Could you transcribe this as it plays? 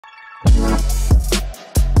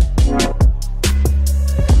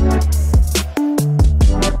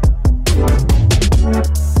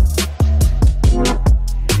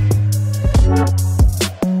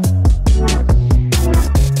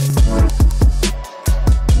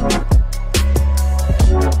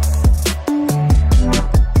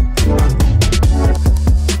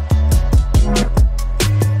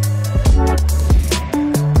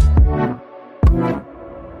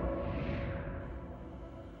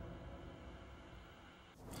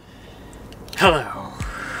Hello.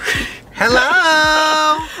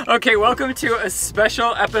 Hello! Okay, welcome to a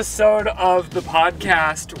special episode of the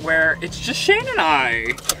podcast where it's just Shane and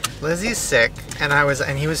I. Lizzie's sick,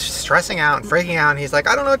 and he was stressing out and freaking out, and he's like,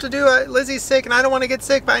 I don't know what to do. Lizzie's sick, and I don't want to get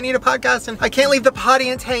sick, but I need a podcast, and I can't leave the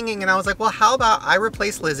audience hanging. And I was like, well, how about I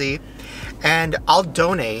replace Lizzie, and I'll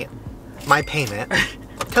donate my payment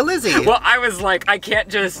to Lizzie. Well, I was like, I can't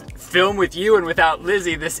just film with you and without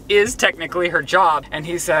Lizzie. This is technically her job. And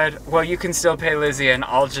he said, well, you can still pay Lizzie and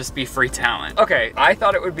I'll just be free talent. Okay, I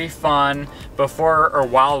thought it would be fun before or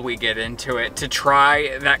while we get into it to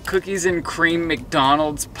try that cookies and cream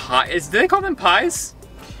McDonald's pie. Do they call them pies?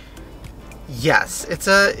 Yes, the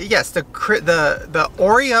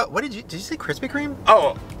Oreo, did you say Krispy Kreme?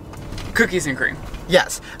 Oh, cookies and cream.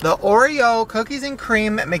 Yes, the Oreo cookies and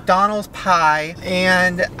cream McDonald's pie,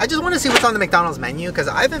 and I just want to see what's on the McDonald's menu because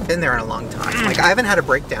I haven't been there in a long time. Like, I haven't had a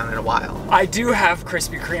breakdown in a while. I do have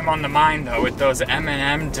Krispy Kreme on the mind though with those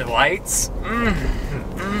M&M delights.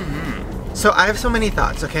 So I have so many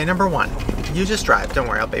thoughts. Okay, number one, you just drive. Don't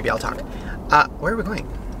worry, baby, I'll talk. Where are we going?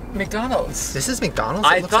 McDonald's. This is McDonald's?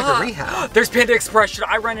 It looks like a rehab. There's Panda Express. Should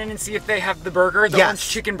I run in and see if they have the burger, the orange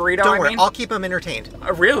chicken burrito? Don't worry, I'll keep them entertained.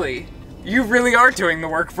 Really? You really are doing the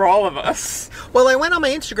work for all of us. Well, I went on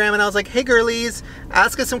my Instagram and I was like, hey girlies,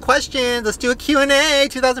 ask us some questions. Let's do a Q&A,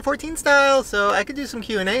 2014 style. So I could do some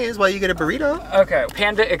Q&As while you get a burrito. Okay.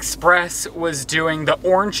 Panda Express was doing the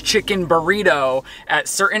orange chicken burrito at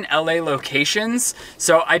certain LA locations.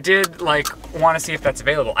 So I did want to see if that's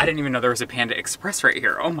available. I didn't even know there was a Panda Express right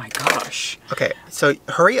here. Oh my gosh. Okay, so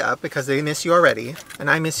hurry up because they miss you already.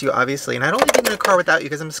 And I miss you, obviously. And I don't want to get in a car without you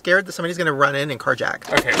because I'm scared that somebody's going to run in and carjack.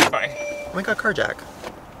 Okay, bye. Oh my god, Carjack.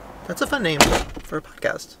 That's a fun name for a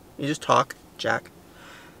podcast. You just talk, Jack.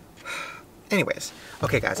 Anyways,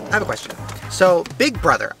 okay guys, I have a question. So, Big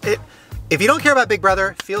Brother. If you don't care about Big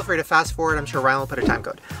Brother, feel free to fast forward. I'm sure Ryland will put a time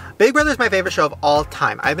code. Big Brother is my favorite show of all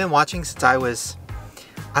time. I've been watching since I was,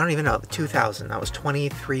 I don't even know, 2000. That was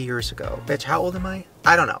 23 years ago. Bitch, how old am I?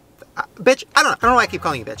 I don't know. Bitch, I don't know. I don't know why I keep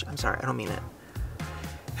calling you bitch. I'm sorry, I don't mean it.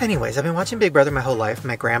 Anyways, I've been watching Big Brother my whole life.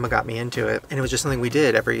 My grandma got me into it, and it was just something we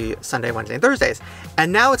did every Sunday, Wednesday, and Thursdays.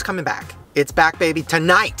 And now it's coming back. It's back, baby.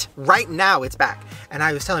 Tonight. Right now, it's back. And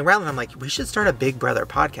I was telling Ryland, I'm like, we should start a Big Brother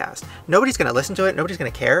podcast. Nobody's going to listen to it. Nobody's going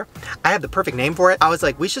to care. I have the perfect name for it. I was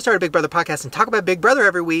like, we should start a Big Brother podcast and talk about Big Brother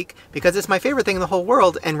every week because it's my favorite thing in the whole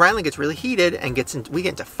world. And Ryland gets really heated and we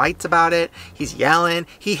get into fights about it. He's yelling.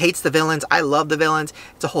 He hates the villains. I love the villains.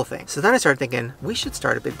 It's a whole thing. So then I started thinking, we should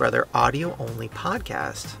start a Big Brother audio-only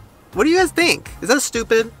podcast. What do you guys think? Is that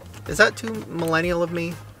stupid? Is that too millennial of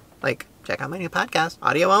me? Like, check out my new podcast,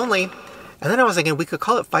 audio only. And then I was thinking we could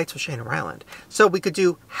call it Fights with Shane and Ryland. So we could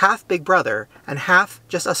do half Big Brother and half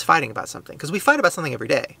just us fighting about something. Because we fight about something every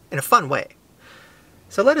day in a fun way.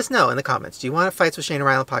 So let us know in the comments. Do you want a Fights with Shane and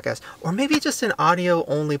Ryland podcast? Or maybe just an audio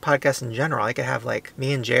only podcast in general. I could have like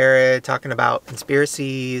me and Jared talking about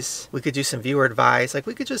conspiracies. We could do some viewer advice. Like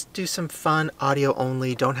we could just do some fun audio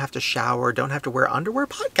only, don't have to shower, don't have to wear underwear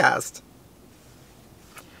podcast.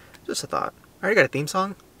 Just a thought. I already got a theme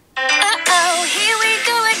song. Uh-oh, here we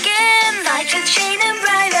go again. Fights with Shane and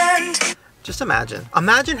Ryland. Just imagine.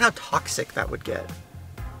 Imagine how toxic that would get.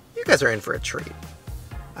 You guys are in for a treat.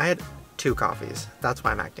 I had 2 coffees. That's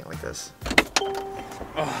why I'm acting like this.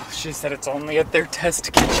 Oh, she said it's only at their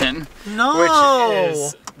test kitchen. No! Which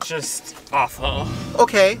is just awful.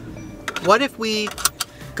 Okay, what if we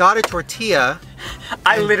got a tortilla?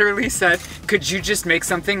 I literally said, could you just make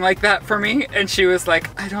something like that for me? And she was like,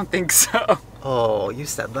 I don't think so. Oh, you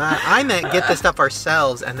said that. I meant get the stuff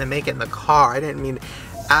ourselves and then make it in the car. I didn't mean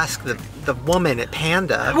ask the woman at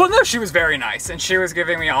Panda. Well, no, she was very nice, and she was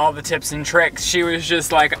giving me all the tips and tricks. She was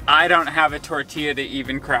just like, I don't have a tortilla to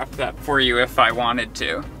even craft that for you if I wanted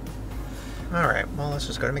to. All right, well, let's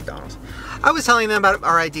just go to McDonald's. I was telling them about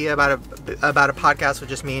our idea about a podcast with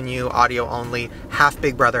just me and you, audio only, half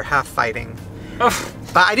Big Brother, half fighting.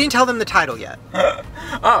 But I didn't tell them the title yet.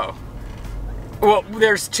 Oh. Well,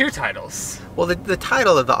 there's 2 titles. Well, the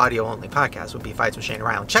title of the audio-only podcast would be Fights with Shane and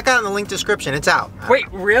Ryland. Check out in the link description. It's out.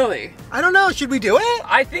 Wait, really? I don't know. Should we do it?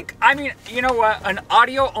 I mean, you know what? An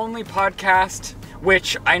audio-only podcast,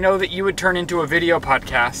 which I know that you would turn into a video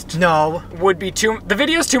podcast. No. Would be the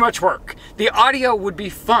video's too much work. The audio would be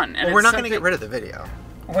fun. And well, we're not going to get rid of the video.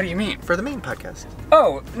 What do you mean? For the main podcast.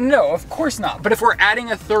 Oh, no, of course not. But if we're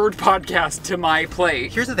adding a 3rd podcast to my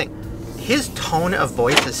plate. Here's the thing. His tone of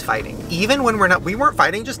voice is fighting. Even when we weren't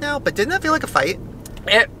fighting just now, but didn't that feel like a fight?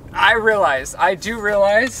 I do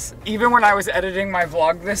realize, even when I was editing my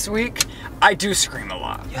vlog this week, I do scream a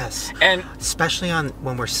lot. Yes. And especially on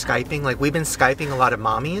when we're Skyping, like we've been Skyping a lot of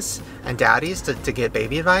mommies and daddies to get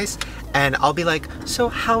baby advice. And I'll be like, so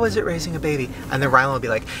how is it raising a baby? And then Ryland will be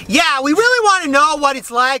like, yeah, we really want to know what it's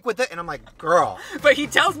like with it. And I'm like, girl. But he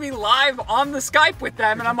tells me live on the Skype with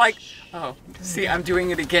them, and I'm like, oh, see, I'm doing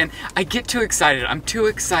it again. I get too excited. I'm too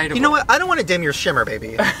excited. You know what? I don't want to dim your shimmer,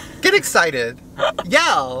 baby. Get excited.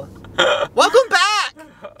 Yell. Welcome back.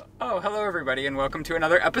 Oh, hello everybody, and welcome to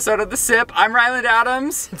another episode of The Sip. I'm Ryland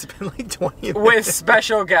Adams. It's been like 20 minutes. With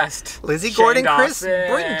special guest Lizzie Gordon, Chris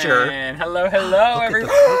Bringer. Hello, hello,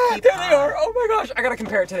 everybody. There they are. Oh my gosh, I gotta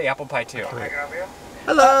compare it to the apple pie too.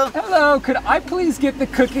 Hello. Hello, could I please get the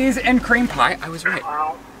cookies and cream pie? I was right.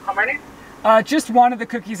 How many? Just one of the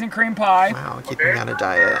cookies and cream pie. Wow, keeping me on a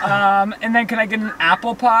diet. And then can I get an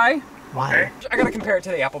apple pie? Why? I gotta compare it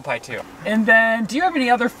to the apple pie too. And then, do you have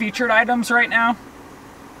any other featured items right now?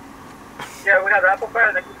 Yeah, we have apple pie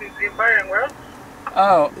and the cookies cream pie, and where else?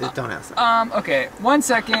 Oh. Don't ask that. Okay, 1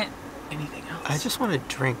 second. Anything else? I just want to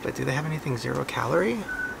drink, but do they have anything 0 calorie?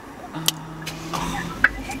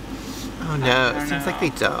 Oh no, it seems like they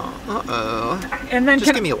don't. Uh-oh. And then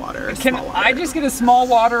just give me a water. A can small water. I just get a small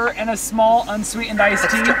water and a small unsweetened iced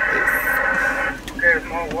tea? Okay,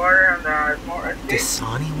 small water and small iced tea.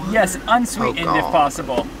 Dasani water? Yes, unsweetened if God.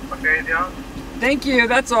 possible. Okay, John. Thank you,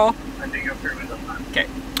 that's all. I think you're pretty good. Okay.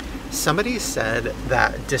 Somebody said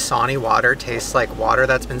that Dasani water tastes like water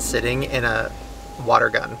that's been sitting in a water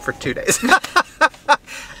gun for 2 days.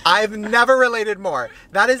 I've never related more.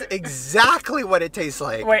 That is exactly what it tastes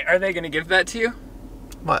like. Wait, are they gonna give that to you?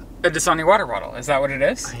 What? A Dasani water bottle, is that what it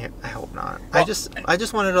is? I hope not. Well, I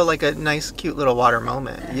just wanted like a nice, cute little water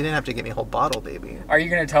moment. You didn't have to give me a whole bottle, baby. Are you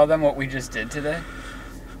gonna tell them what we just did today?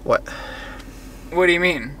 What? What do you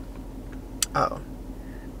mean? Oh.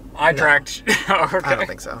 I tracked. Oh, okay. I don't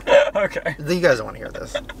think so. Okay. You guys don't want to hear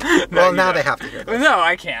this. No, Well, you now don't. they have to hear this. No,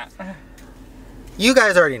 I can't. You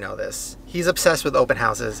guys already know this. He's obsessed with open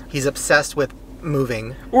houses. He's obsessed with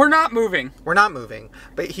moving. We're not moving. We're not moving,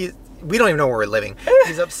 but we don't even know where we're living.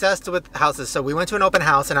 He's obsessed with houses. So we went to an open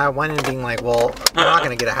house and I went in being like, well, we're not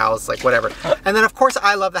going to get a house, like whatever. And then of course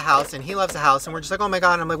I love the house and he loves the house and we're just like, oh my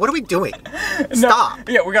God. And I'm like, what are we doing? Stop.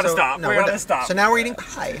 Yeah, we gotta stop. No, we we're gotta done. stop. So now we're eating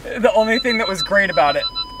pie. The only thing that was great about it.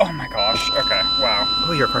 Oh my gosh. Okay. Wow.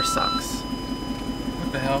 Oh, your car sucks.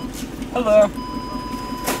 What the hell? Hello.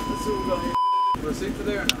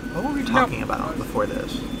 What were we talking about before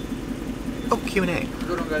this? Oh, Q&A.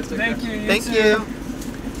 Thank you. Thank too. you.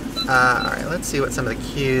 All right, let's see what some of the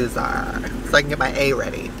cues are so I can get my A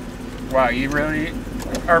ready. Wow, you really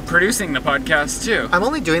are producing the podcast too. I'm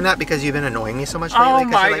only doing that because you've been annoying me so much lately. Oh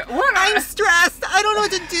 'cause my you're like, God. What? I'm stressed. I don't know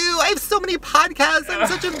what to do. I have so many podcasts. I'm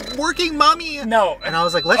such a working mommy. No. And I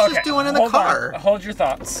was like, let's just do one in the hold on. car. Hold your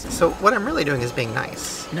thoughts. So what I'm really doing is being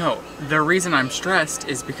nice. No, the reason I'm stressed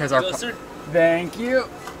is because our. Thank you.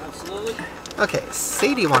 Absolutely. Okay,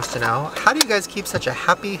 Sadie wants to know, how do you guys keep such a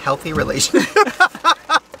happy, healthy relationship?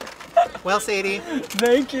 Well, Sadie,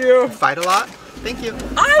 Thank you. fight a lot. Thank you.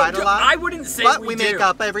 Fight a lot. I wouldn't say But we we do. make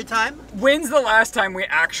up every time. When's the last time we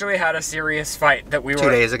actually had a serious fight that we were? 2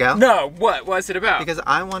 days ago. No, what was it about? Because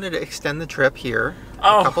I wanted to extend the trip here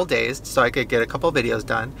Oh. a couple days so I could get a couple videos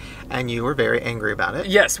done, and you were very angry about it.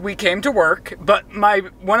 Yes, we came to work, but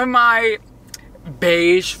one of my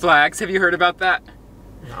beige flags, have you heard about that?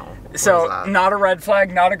 No. What So, was that? not a red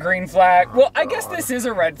flag, not a green flag. Oh, Well, I guess God. this is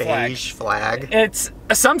a red flag. Beige flag. It's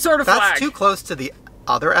some sort of That's flag. too close to the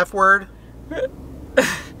other F word.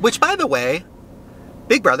 Which, by the way,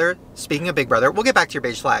 Big Brother, speaking of Big Brother, we'll get back to your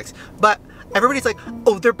beige flags, but everybody's like,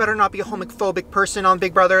 oh, there better not be a homophobic person on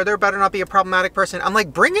Big Brother. There better not be a problematic person. I'm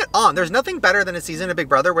like, bring it on. There's nothing better than a season of Big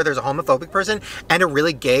Brother where there's a homophobic person and a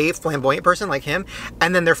really gay, flamboyant person like him,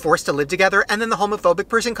 and then they're forced to live together, and then the homophobic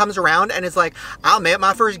person comes around and is like, I met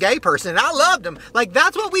my first gay person and I loved him. Like,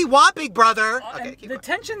 that's what we want, Big Brother. Okay, And keep the going.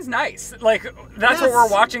 tension's nice. Like, that's Yes. what we're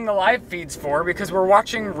watching the live feeds for, because we're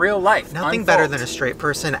watching real life. Nothing unfold. better than a straight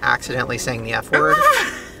person accidentally saying the F word.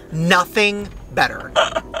 Nothing better.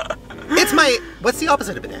 It's my, what's the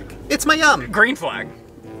opposite of a dick? It's my green flag.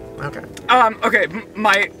 Okay. Okay,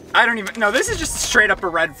 I don't even, no, this is just straight up a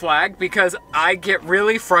red flag because I get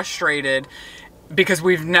really frustrated because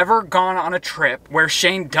we've never gone on a trip where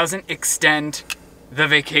Shane doesn't extend the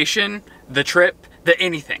vacation, the trip, the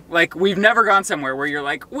anything. Like, we've never gone somewhere where you're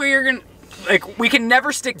like, we can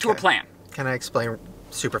never stick to a plan. Can I explain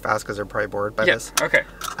super fast because they're probably bored by Yes, this? okay.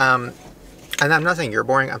 And I'm not saying you're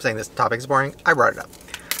boring. I'm saying this topic's boring. I brought it up.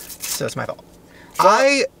 So it's my fault.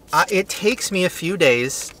 It takes me a few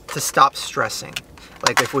days to stop stressing.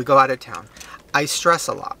 Like if we go out of town, I stress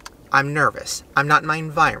a lot. I'm nervous. I'm not in my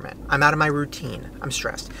environment. I'm out of my routine. I'm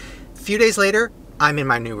stressed. few days later, I'm in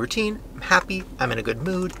my new routine. I'm happy. I'm in a good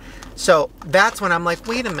mood. So that's when I'm like,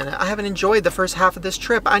 wait a minute, I haven't enjoyed the first half of this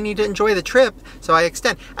trip. I need to enjoy the trip, so I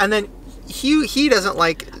extend. And then he doesn't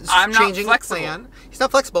like changing the plan. He's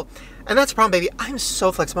not flexible. And that's the problem, baby. I'm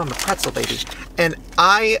so flexible. I'm a pretzel, baby. And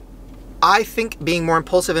I think being more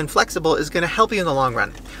impulsive and flexible is going to help you in the long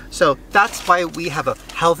run. So that's why we have a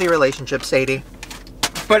healthy relationship, Sadie.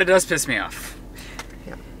 But it does piss me off.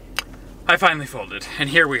 Yeah. I finally folded, and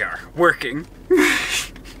here we are, working.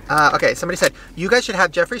 Okay, somebody said, you guys should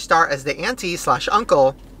have Jeffree Star as the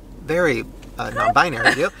auntie/uncle. Very non-binary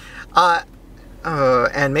of you.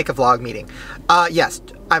 And make a vlog meeting. Yes,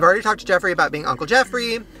 I've already talked to Jeffree about being Uncle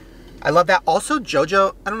Jeffree. I love that. Also,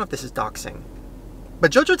 JoJo, I don't know if this is doxing,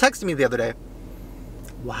 but JoJo texted me the other day.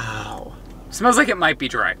 Wow. Smells like it might be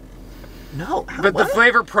dry. No. But the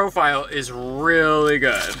flavor profile is really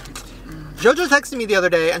good. JoJo texted me the other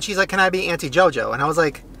day, and she's like, can I be Auntie JoJo? And I was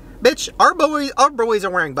like, bitch, our boys are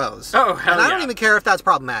wearing bows. Oh, hell And I don't yeah. even care if that's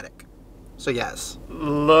problematic. So yes.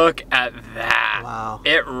 Look at that. Wow.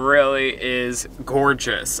 It really is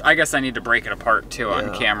gorgeous. I guess I need to break it apart too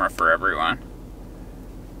on camera for everyone.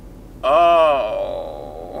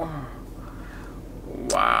 Oh.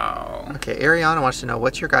 Wow. Okay, Ariana wants to know,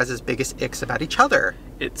 what's your guys' biggest icks about each other?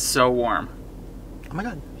 It's so warm. Oh my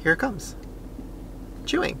god, here it comes.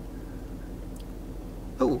 Chewing.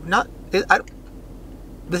 Oh,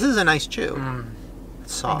 this is a nice chew.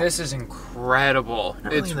 It's soft. This is incredible.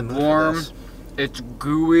 Not really It's in the mood for warm. this. It's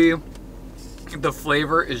gooey. The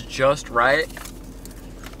flavor is just right.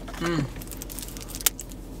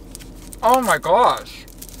 Oh my gosh.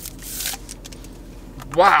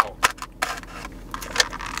 Wow.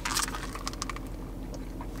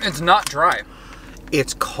 It's not dry.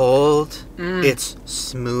 It's cold. It's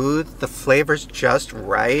smooth. The flavor's just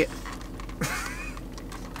right.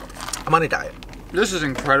 I'm on a diet. This is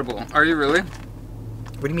incredible. Are you really?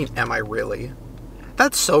 What do you mean, am I really?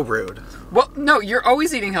 That's so rude. Well, no, you're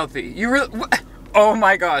always eating healthy. You really... Oh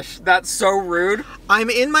my gosh, that's so rude. I'm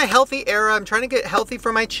in my healthy era. I'm trying to get healthy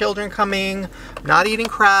for my children coming. I'm not eating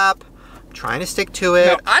crap. I'm trying to stick to it.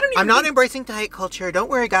 No, I don't even I'm not think- embracing diet culture. Don't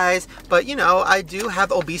worry, guys. But, you know, I do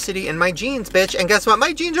have obesity in my genes, bitch. And guess what?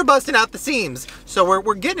 My genes are busting out the seams. So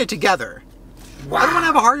we're getting it together. Wow. I don't want to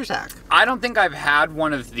have a heart attack. I don't think I've had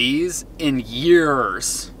one of these in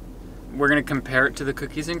years. We're gonna compare it to the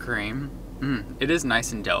cookies and cream. It is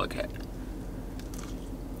nice and delicate.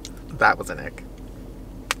 That was an ick.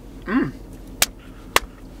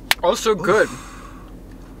 Also good.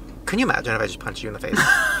 Can you imagine if I just punched you in the face?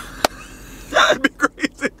 That'd be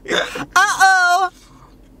crazy. Uh-oh!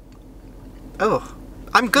 Oh,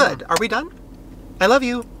 I'm good. Are we done? I love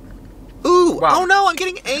you. Ooh, Wow. oh no, I'm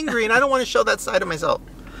getting angry and I don't want to show that side of myself.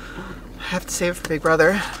 I have to save it for Big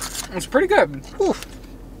Brother. It's pretty good. Oof.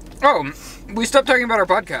 Oh, we stopped talking about our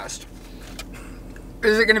podcast.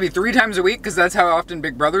 Is it going to be 3 times a week? Because that's how often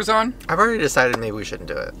Big Brother's on? I've already decided maybe we shouldn't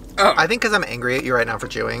do it. Oh. I think because I'm angry at you right now for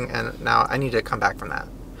chewing, and now I need to come back from that.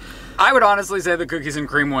 I would honestly say the cookies and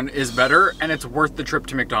cream one is better, and it's worth the trip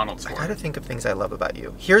to McDonald's I for. gotta think of things I love about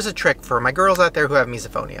you. Here's a trick for my girls out there who have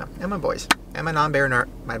misophonia, and my boys, and my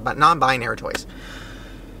non-binary toys.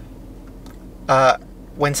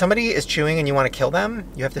 When somebody is chewing and you want to kill them,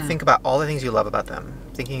 you have to think about all the things you love about them.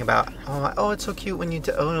 Thinking about, oh, it's so cute when you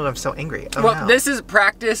do, oh, I'm so angry. Oh, Well, no. this is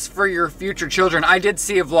practice for your future children. I did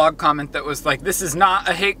see a vlog comment that was like, this is not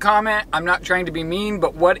a hate comment. I'm not trying to be mean,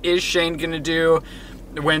 but what is Shane gonna do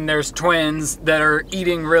when there's twins that are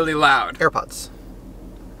eating really loud? AirPods.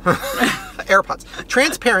 AirPods.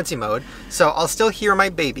 Transparency mode, so I'll still hear my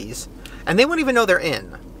babies, and they won't even know they're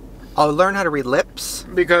in. I'll learn how to read lips.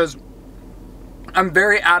 Because I'm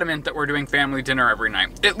very adamant that we're doing family dinner every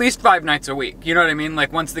night. At least 5 nights a week. You know what I mean?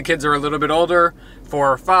 Like once the kids are a little bit older,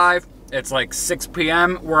 4 or 5, it's like 6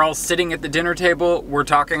 p.m. We're all sitting at the dinner table. We're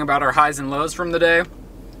talking about our highs and lows from the day.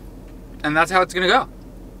 And that's how it's gonna go.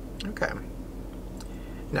 Okay.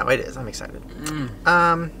 No, it is. I'm excited.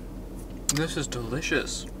 This is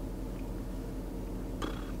delicious.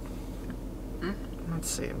 Let's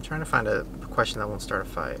see. I'm trying to find a question that won't start a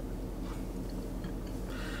fight.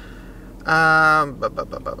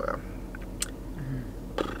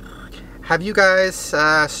 Have you guys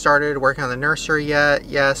started working on the nursery yet?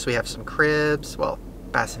 Yes, we have some cribs. Well,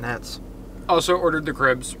 bassinets. Also ordered the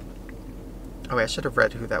cribs. Oh, wait, I should have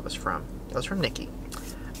read who that was from. That was from Nikki.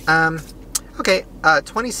 Okay,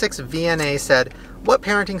 26 VNA said, what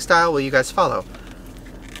parenting style will you guys follow?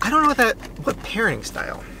 I don't know what parenting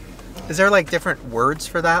style? Is there like different words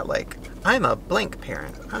for that? Like, I'm a blank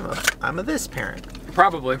parent. I'm a this parent.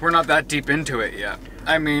 Probably. We're not that deep into it yet.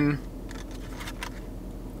 I mean...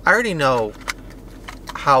 I already know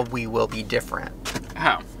how we will be different.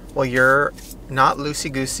 How? Well, you're not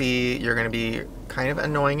loosey-goosey. You're going to be kind of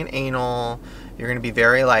annoying and anal. You're going to be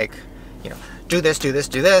very like, you know, do this, do this,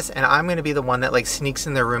 do this. And I'm going to be the one that like sneaks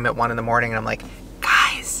in their room at 1 a.m. and I'm like,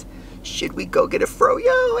 guys, should we go get a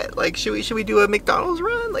froyo? Like, should we do a McDonald's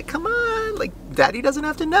run? Like, come on. Like, daddy doesn't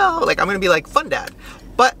have to know. Like, I'm going to be like fun dad.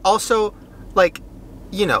 But also like,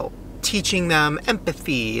 you know, teaching them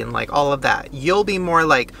empathy and like all of that. You'll be more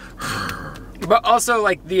like... But also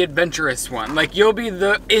like the adventurous one. Like you'll be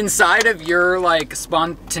the inside of your like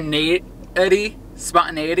spontaneity,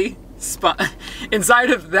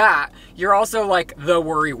 inside of that, you're also like the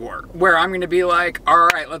worry wart, where I'm gonna be like, all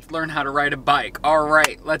right, let's learn how to ride a bike. All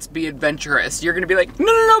right, let's be adventurous. You're gonna be like,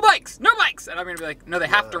 no bikes, no bikes. And I'm gonna be like, no, they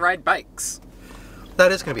have to ride bikes.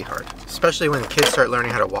 That is gonna be hard, especially when kids start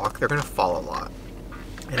learning how to walk. They're gonna fall a lot.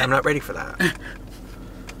 And I'm not ready for that.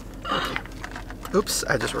 Okay. Oops,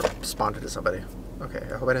 I just responded to somebody. Okay,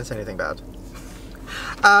 I hope I didn't say anything bad.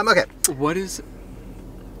 Okay.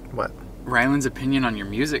 What? Ryland's opinion on your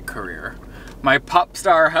music career. My pop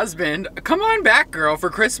star husband, come on back, girl, for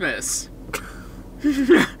Christmas.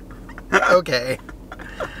 Okay.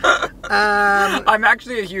 I'm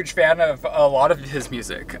actually a huge fan of a lot of his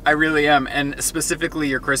music. I really am, and specifically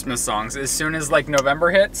your Christmas songs. As soon as like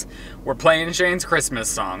November hits, we're playing Shane's Christmas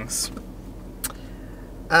songs.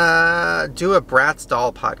 Do a Bratz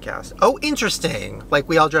doll podcast. Oh, interesting. Like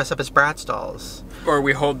we all dress up as Bratz dolls. Or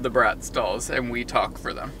we hold the Bratz dolls and we talk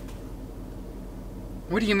for them.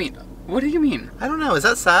 What do you mean? What do you mean? I don't know. Is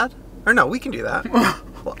that sad? Or no, we can do that.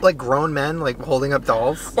 Like grown men, like holding up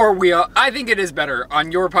dolls. Or we all, I think it is better.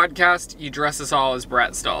 On your podcast, you dress us all as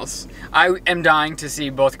Bratz dolls. I am dying to see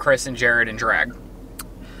both Chris and Jared in drag.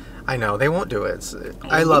 I know, they won't do it.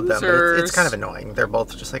 I love them, but it's kind of annoying. They're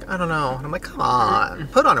both just like, I don't know. And I'm like, come on,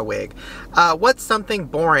 put on a wig. What's something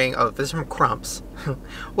boring, oh, this is from Crumps.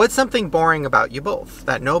 What's something boring about you both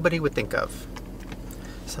that nobody would think of?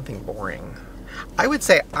 Something boring. I would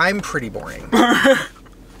say I'm pretty boring.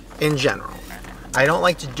 In general. I don't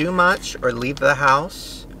like to do much or leave the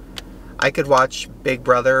house. I could watch Big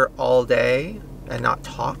Brother all day and not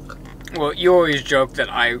talk. Well, you always joke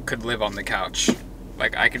that I could live on the couch.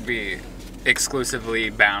 Like, I could be exclusively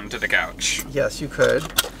bound to the couch. Yes, you could.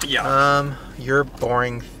 Yeah. Your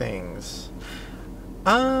boring things.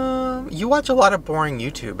 You watch a lot of boring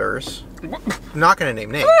YouTubers. I'm not gonna name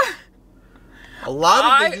names. A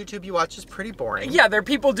lot of the YouTube you watch is pretty boring. Yeah, they're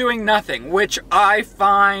people doing nothing, which I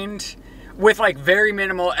find with like very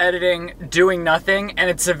minimal editing, doing nothing, and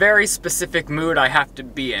it's a very specific mood I have to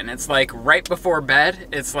be in. It's like right before bed,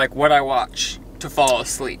 it's like what I watch to fall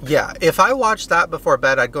asleep. Yeah, if I watched that before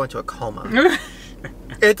bed, I'd go into a coma.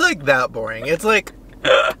 It's like that boring. It's like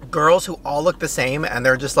girls who all look the same and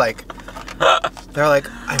they're just like, they're like,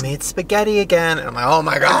 I made spaghetti again. And I'm like, oh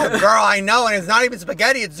my God, girl, I know. And it's not even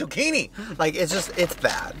spaghetti, it's zucchini. Like, it's just, it's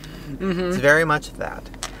that. Mm-hmm. It's very much that.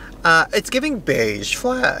 It's giving beige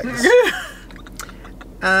flags.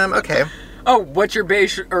 Okay. Oh, what's your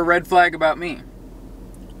beige or red flag about me?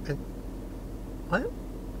 What?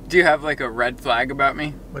 Do you have like a red flag about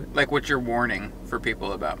me? What? Like what's your warning for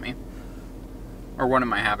people about me? Or one of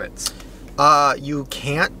my habits? You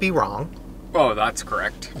can't be wrong. Oh, that's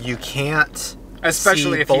correct. You can't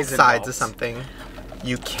especially see if both he's sides involved. of something.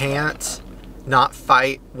 You can't not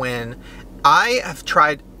fight when... I have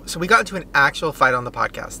tried... So we got into an actual fight on the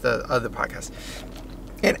podcast, the other podcast.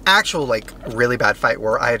 An actual, like, really bad fight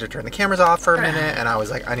where I had to turn the cameras off for a minute and I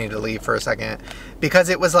was like, I need to leave for a second. Because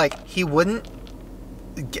it was like, he wouldn't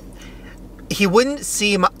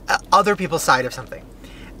see other people's side of something.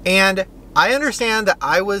 And I understand that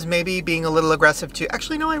I was maybe being a little aggressive too.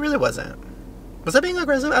 Actually, no, I really wasn't. Was I being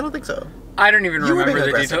aggressive? I don't think so. I don't even remember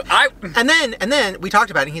the details. And then we talked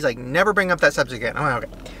about it and he's like, never bring up that subject again. I'm like,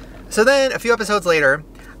 okay. So then a few episodes later,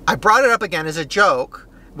 I brought it up again as a joke.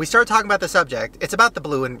 We started talking about the subject. It's about the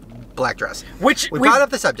blue and black dress. Which we brought up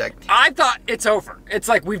the subject. I thought it's over. It's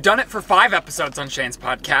like we've done it for 5 episodes on Shane's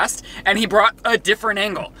podcast, and he brought a different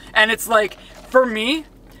angle. And it's like, for me,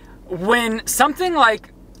 when something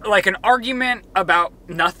like an argument about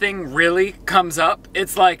nothing really comes up,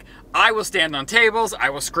 it's like, I will stand on tables, I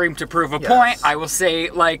will scream to prove a point, I will say,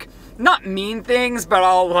 like, not mean things, but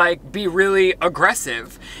I'll, like, be really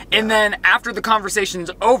aggressive. Yeah. And then after the conversation's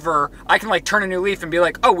over, I can, like, turn a new leaf and be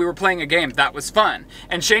like, oh, we were playing a game, that was fun.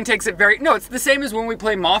 And Shane takes it very... No, it's the same as when we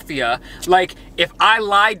play Mafia. Like, if I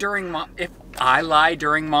lie during Mafia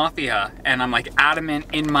and I'm, like, adamant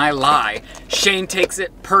in my lie, Shane takes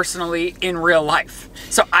it personally in real life.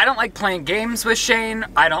 So I don't like playing games with Shane.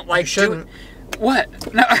 I don't like... You shouldn't.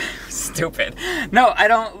 What? No, stupid. No, I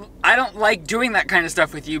don't like doing that kind of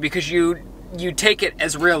stuff with you because you you take it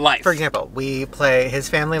as real life. For example, his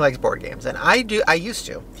family likes board games, and I used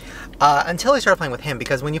to. Until I started playing with him,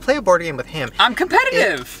 because when you play a board game with him... I'm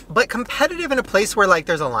competitive! But competitive in a place where, like,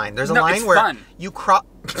 there's a line. There's a line it's where fun. you cross...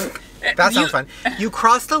 That sounds fun. You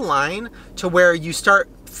cross the line to where you start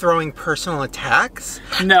throwing personal attacks.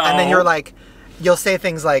 No. And then you're like... You'll say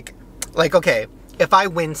things like, okay, if I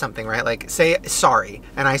win something, right? Like, say sorry,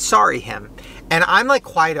 and I sorry him. And I'm like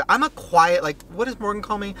quiet. I'm a quiet, like, what does Morgan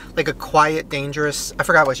call me? Like a quiet, dangerous, I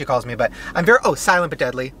forgot what she calls me, but I'm very, silent but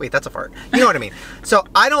deadly. Wait, that's a fart. You know what I mean? So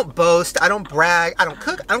I don't boast, I don't brag, I don't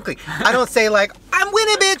cook, I don't clean. I don't say like, I'm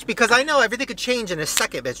winning, bitch, because I know everything could change in a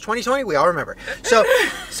second, bitch. 2020, we all remember. So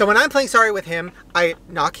when I'm playing sorry with him, I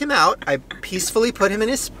knock him out, I peacefully put him in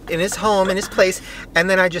his home, in his place, and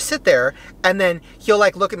then I just sit there, and then he'll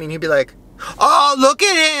like look at me and he'll be like, oh, look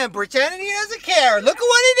at him, pretending he doesn't care. Look at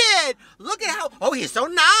what he did. Look at how, oh, he's so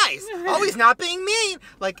nice. Oh, he's not being mean.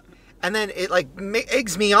 Like, and then it like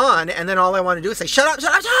eggs me on, and then all I want to do is say, shut up,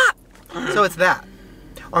 shut up, shut up. So it's that.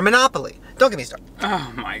 Or Monopoly. Don't get me started.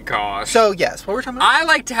 Oh my gosh. So yes, what we're talking about? I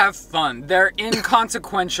like to have fun. They're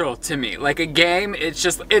inconsequential to me. Like a game,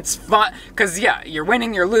 it's fun. Because yeah, you're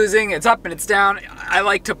winning, you're losing, it's up and it's down. I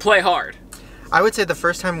like to play hard. I would say the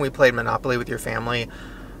first time we played Monopoly with your family,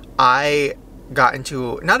 I got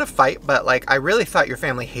into, not a fight, but like I really thought your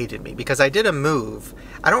family hated me because I did a move.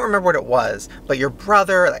 I don't remember what it was, but your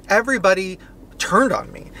brother, like everybody turned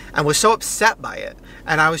on me and was so upset by it.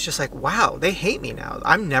 And I was just like, wow, they hate me now.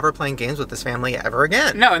 I'm never playing games with this family ever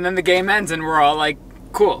again. No, and then the game ends and we're all like,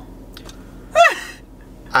 cool.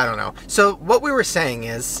 I don't know. So what we were saying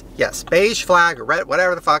is, yes, beige flag or red,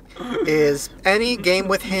 whatever the fuck, is any game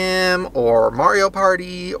with him or Mario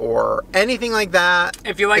Party or anything like that.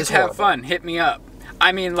 If you like to have fun, hit me up.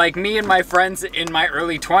 I mean, like me and my friends in my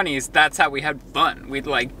early 20s, that's how we had fun. We'd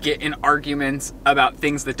like get in arguments about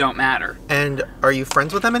things that don't matter. And are you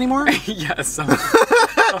friends with them anymore? Yes.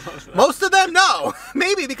 Most of them, no.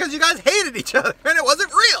 Maybe because you guys hated each other and it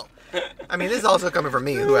wasn't real. I mean, this is also coming from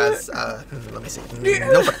me, who has, let me see,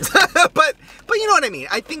 no friends. but you know what I mean.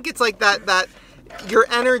 I think it's like that your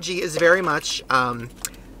energy is very much,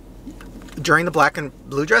 during the black and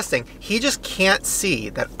blue dress thing, he just can't see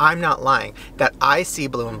that I'm not lying, that I see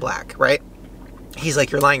blue and black, right? He's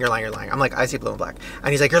like, you're lying, you're lying, you're lying. I'm like, I see blue and black.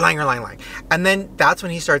 And he's like, you're lying, you're lying, lying. And then that's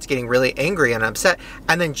when he starts getting really angry and upset.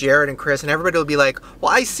 And then Jared and Chris and everybody will be like,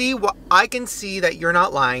 well, I can see that you're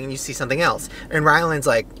not lying and you see something else. And Ryland's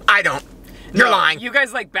like, I don't. You're lying. You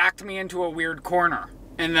guys like backed me into a weird corner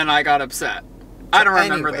and then I got upset. I don't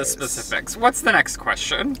remember the specifics. What's the next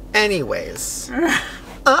question? Anyways.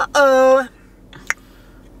 Uh-oh.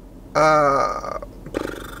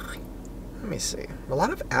 Let me see. A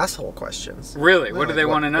lot of asshole questions. Really? What do they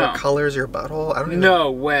want to know? What color's your butthole? I don't even know.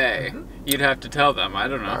 No way. Mm-hmm. You'd have to tell them. I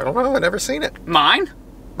don't know. I don't know. I've never seen it. Mine?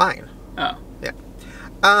 Mine. Oh. Yeah.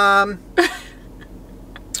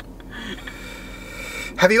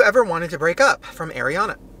 Have you ever wanted to break up from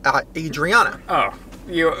Adriana? Oh.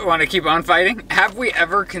 You want to keep on fighting? Have we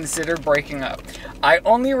ever considered breaking up? I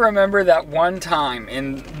only remember that one time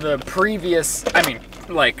in the previous, I mean,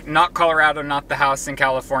 like, not Colorado, not the house in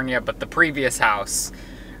California, but the previous house,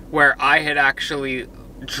 where I had actually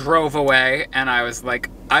drove away, and I was like,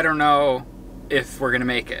 I don't know if we're gonna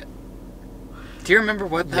make it. Do you remember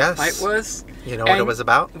what that fight was? You know what it was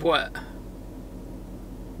about? What?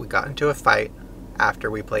 We got into a fight after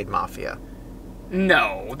we played Mafia.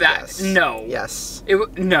 No, no. Yes.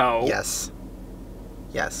 No. Yes.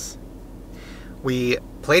 Yes. We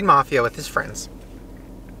played Mafia with his friends.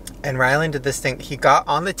 And Ryland did this thing. He got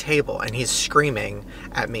on the table and he's screaming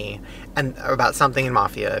at me and about something in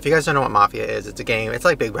Mafia. If you guys don't know what Mafia is, it's a game. It's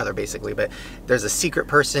like Big Brother basically, but there's a secret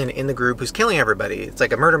person in the group who's killing everybody. It's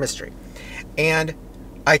like a murder mystery. And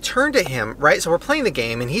I turned to him, right? So we're playing the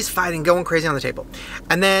game and he's fighting, going crazy on the table.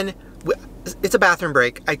 And then it's a bathroom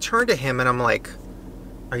break. I turn to him and I'm like,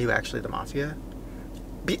 are you actually the Mafia?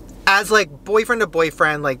 As like boyfriend to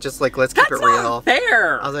boyfriend, like just like let's keep it real. That's not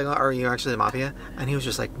fair. I was like, are you actually the Mafia? And he was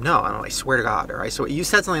just like, no. And I swear to God, or I swear you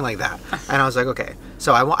said something like that. And I was like, okay,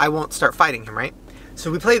 so I won't start fighting him, right? So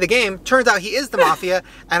we play the game. Turns out he is the Mafia,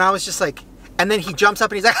 and I was just like, and then he jumps up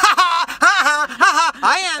and he's like, ha ha ha ha ha ha,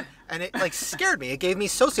 I am. And it like scared me. It gave me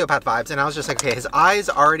sociopath vibes. And I was just like, okay, his eyes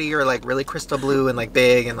already are like really crystal blue and like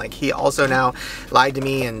big. And like he also now lied to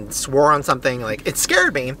me and swore on something. Like it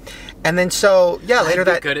scared me. And then so, yeah, later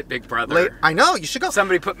that... good at Big Brother. I know, you should go.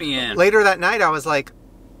 Somebody put me in. Later that night, I was like,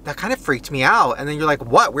 that kind of freaked me out. And then you're like,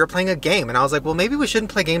 what? We were playing a game. And I was like, well, maybe we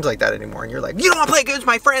shouldn't play games like that anymore. And you're like, you don't want to play games with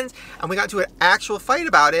my friends. And we got to an actual fight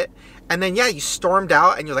about it. And then, yeah, you stormed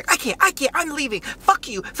out and you're like, I can't, I'm leaving. Fuck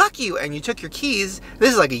you. And you took your keys.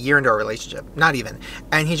 This is like a year into our relationship. Not even.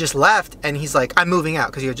 And he just left and he's like, I'm moving out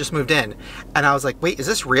because you had just moved in. And I was like, wait, is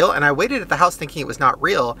this real? And I waited at the house thinking it was not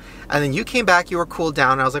real. And then you came back, you were cooled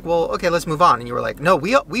down. And I was like, well, okay, let's move on. And you were like, no,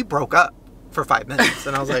 we broke up for 5 minutes.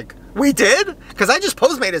 And I was like, we did? Because I just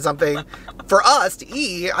postmated something for us to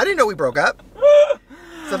eat. I didn't know we broke up.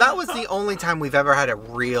 So that was the only time we've ever had a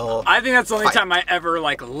real I think that's the only fight. time I ever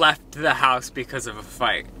like left the house because of a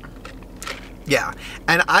fight. Yeah,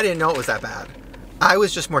 and I didn't know it was that bad. I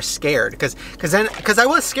was just more scared because I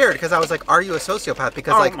was scared because I was like, are you a sociopath?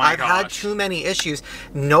 Because like I've had too many issues.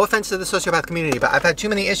 No offense to the sociopath community, but I've had too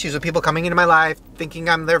many issues with people coming into my life thinking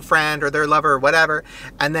I'm their friend or their lover or whatever,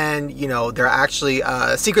 and then you know they're actually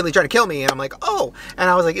secretly trying to kill me, and I'm like, oh,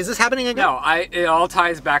 and I was like, is this happening again? No, it all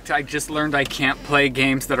ties back to I just learned I can't play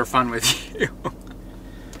games that are fun with you.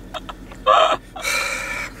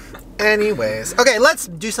 Anyways, okay, let's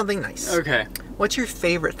do something nice. Okay. What's your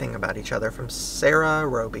favorite thing about each other from Sarah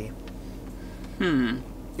Roby?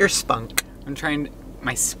 Your spunk.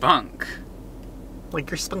 My spunk. Like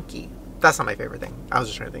you're spunky. That's not my favorite thing. I was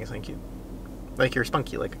just trying to think of something cute. Like you're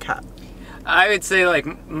spunky, like a cat. I would say like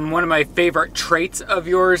one of my favorite traits of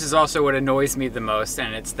yours is also what annoys me the most,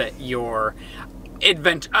 and it's that you're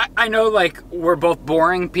I know like we're both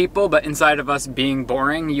boring people, but inside of us being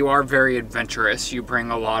boring, you are very adventurous. You bring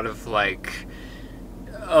a lot of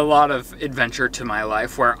adventure to my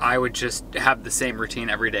life where I would just have the same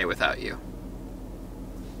routine every day without you.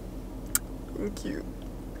 Thank you.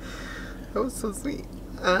 That was so sweet.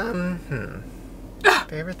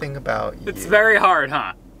 Favorite thing about you? It's very hard,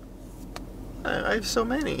 huh? I have so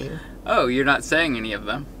many. Oh, you're not saying any of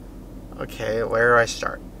them. Okay, where do I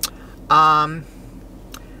start?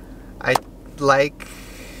 I like,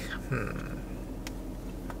 I'm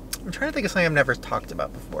trying to think of something I've never talked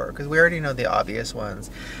about before, because we already know the obvious ones.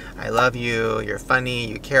 I love you, you're funny,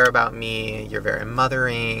 you care about me, you're very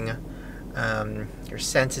mothering, you're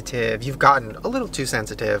sensitive. You've gotten a little too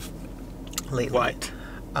sensitive lately. What?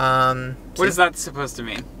 What is that supposed to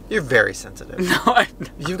mean? You're very sensitive. No,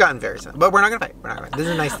 You've gotten very sensitive. But we're not gonna fight. This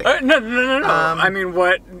is a nice thing. No. I mean,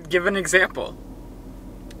 what? Give an example.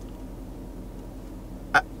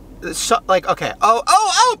 So, like, okay.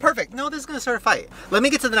 Oh, perfect. No, this is going to start a fight. Let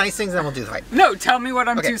me get to the nice things and then we'll do the fight. No, tell me what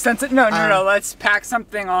I'm Okay. too sensitive. No. Let's pack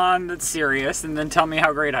something on that's serious and then tell me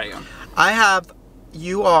how great I am.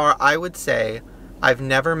 I would say, I've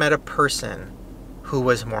never met a person who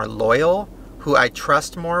was more loyal, who I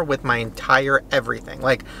trust more with my entire everything.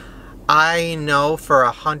 Like, I know for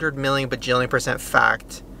 100 million bajillion%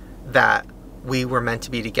 fact that we were meant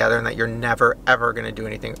to be together and that you're never ever going to do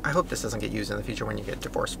anything. I hope this doesn't get used in the future when you get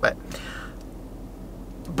divorced, but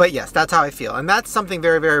yes, that's how I feel. And that's something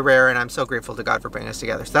very, very rare, and I'm so grateful to God for bringing us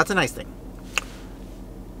together. So that's a nice thing.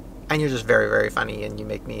 And you're just very, very funny, and you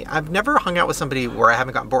make me... I've never hung out with somebody where I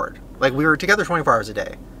haven't gotten bored. Like, we were together 24 hours a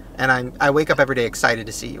day, and I wake up every day excited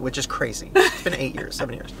to see you, which is crazy. It's been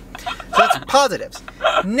 7 years. So that's positives.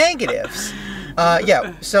 Negatives.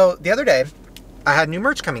 Yeah, so the other day, I had new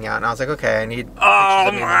merch coming out, and I was like, okay, I need...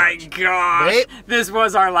 Oh my gosh. Wait. This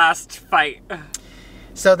was our last fight.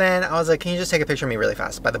 So then I was like, can you just take a picture of me really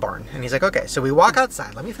fast by the barn? And he's like, okay. So we walk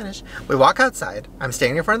outside. Let me finish. We walk outside. I'm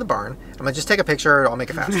standing in front of the barn. I'm going to just take a picture. I'll make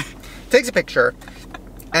it fast. Takes a picture.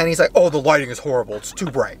 And he's like, oh, the lighting is horrible. It's too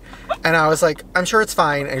bright. And I was like, I'm sure it's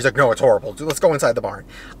fine. And he's like, no, it's horrible. Let's go inside the barn.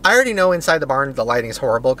 I already know inside the barn the lighting is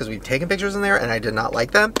horrible because we've taken pictures in there and I did not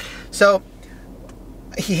like them. So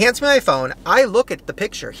he hands me my phone. I look at the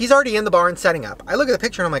picture. He's already in the barn setting up. I look at the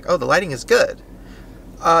picture and I'm like, oh, the lighting is good.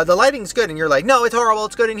 The lighting's good. And you're like, no, it's horrible.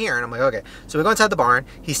 It's good in here. And I'm like, okay. So we go inside the barn.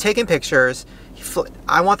 He's taking pictures.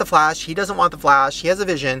 I want the flash. He doesn't want the flash. He has a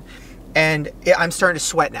vision. And I'm starting to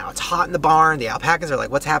sweat now. It's hot in the barn. The alpacas are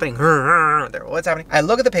like, what's happening? What's happening? I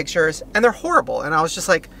look at the pictures and they're horrible. And I was just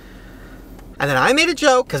like, and then I made a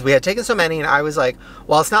joke because we had taken so many. And I was like,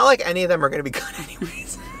 well, it's not like any of them are going to be good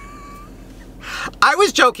anyways. I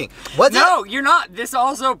was joking. No, you're not. This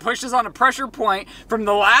also pushes on a pressure point from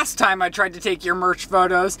the last time I tried to take your merch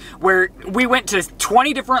photos where we went to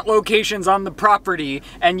 20 different locations on the property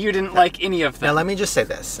and you didn't like any of them. Now let me just say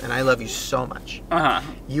this, and I love you so much. Uh-huh.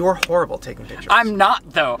 You are horrible taking pictures. I'm not,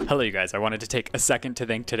 though. Hello, you guys. I wanted to take a second to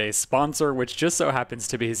thank today's sponsor, which just so happens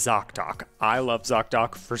to be ZocDoc. I love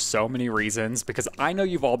ZocDoc for so many reasons because I know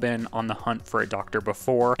you've all been on the hunt for a doctor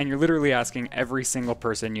before, and you're literally asking every single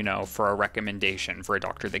person you know for a recommendation. passion for a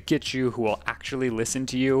doctor that gets you, who will actually listen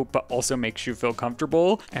to you, but also makes you feel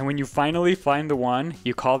comfortable. And when you finally find the one,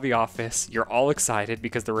 you call the office, you're all excited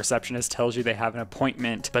because the receptionist tells you they have an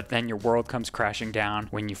appointment, but then your world comes crashing down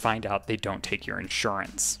when you find out they don't take your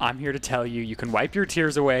insurance. I'm here to tell you, you can wipe your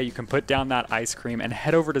tears away, you can put down that ice cream, and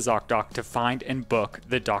head over to ZocDoc to find and book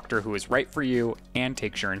the doctor who is right for you and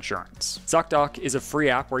takes your insurance. ZocDoc is a free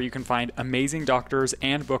app where you can find amazing doctors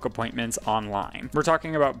and book appointments online. We're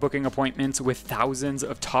talking about booking appointments with thousands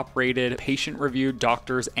of top-rated, patient-reviewed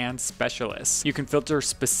doctors and specialists. You can filter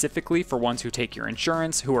specifically for ones who take your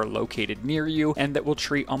insurance, who are located near you, and that will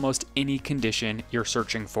treat almost any condition you're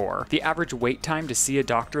searching for. The average wait time to see a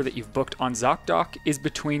doctor that you've booked on ZocDoc is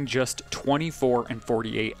between just 24 and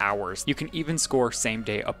 48 hours. You can even score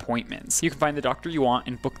same-day appointments. You can find the doctor you want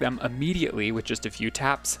and book them immediately with just a few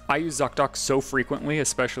taps. I use ZocDoc so frequently,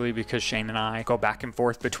 especially because Shane and I go back and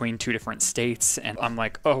forth between 2 different states, and I'm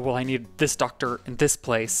like, oh, well, I need this doctor in this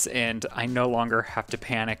place, and I no longer have to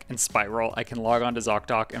panic and spiral. I can log on to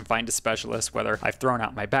ZocDoc and find a specialist, whether I've thrown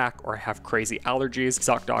out my back or I have crazy allergies.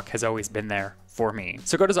 ZocDoc has always been there for me.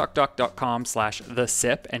 So go to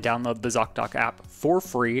ZocDoc.com/thesip and download the ZocDoc app for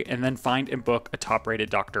free, and then find and book a top-rated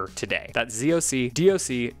doctor today. That's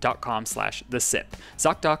ZocDoc.com/thesip.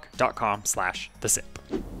 ZocDoc.com/thesip.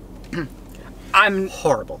 I'm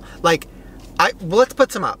horrible. Like, well, let's put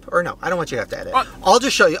some up. Or no, I don't want you to have to edit. I'll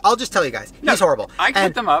just show you. I'll just tell you guys. He's horrible. I can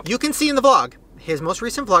put them up. You can see in the vlog, his most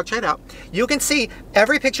recent vlog, check it out. You can see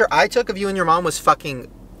every picture I took of you and your mom was fucking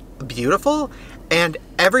beautiful, and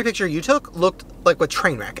every picture you took looked like a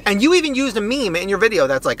train wreck. And you even used a meme in your video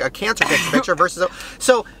that's like a cancer picture versus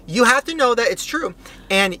so you have to know that it's true.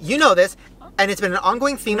 And you know this. And it's been an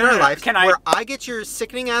ongoing theme in our life where I get your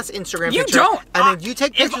sickening ass Instagram picture. You don't. And then you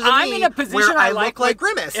take pictures of me in a position where I look like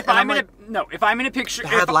Grimace. If I'm in a picture,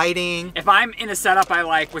 bad lighting. If I'm in a setup I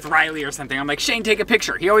like with Riley or something, I'm like, Shane, take a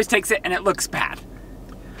picture. He always takes it and it looks bad.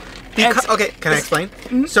 Because, okay, can I explain?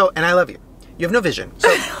 So, and I love you. You have no vision.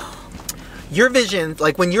 So, your vision,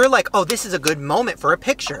 like when you're like, oh, this is a good moment for a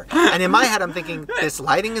picture. And in my head, I'm thinking, this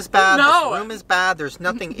lighting is bad, this room is bad, there's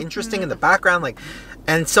nothing interesting in the background. Like,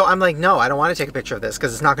 and so I'm like, no, I don't want to take a picture of this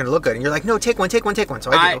because it's not going to look good. And you're like, no, take one, take one, take one.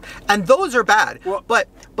 So I do. And those are bad. Well, but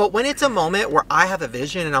when it's a moment where I have a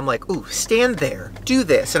vision and I'm like, ooh, stand there, do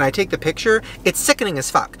this, and I take the picture, it's sickening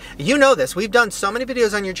as fuck. You know this. We've done so many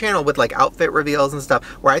videos on your channel with like outfit reveals and stuff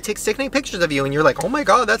where I take sickening pictures of you and you're like, oh my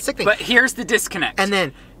God, that's sickening. But here's the disconnect. And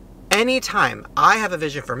then anytime I have a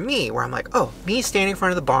vision for me where I'm like, oh, me standing in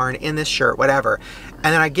front of the barn in this shirt, whatever, and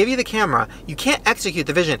then I give you the camera, you can't execute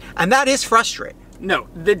the vision. And that is frustrating. No,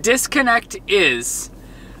 the disconnect is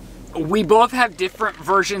we both have different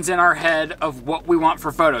versions in our head of what we want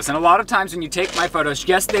for photos. And a lot of times when you take my photos,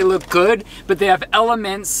 yes, they look good, but they have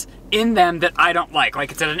elements in them that I don't like.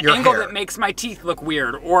 Like it's at an angle that makes my teeth look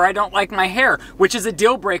weird, or I don't like my hair, which is a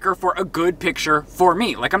deal breaker for a good picture for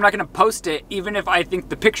me. Like I'm not gonna post it even if I think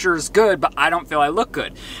the picture is good, but I don't feel I look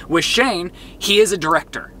good. With Shane, he is a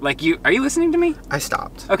director. Like you, are you listening to me? I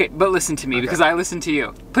stopped. Okay, but listen to me because I listen to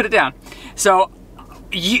you. Put it down. So,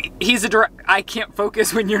 he's a director. I can't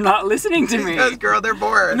focus when you're not listening to me. Because, girl, they're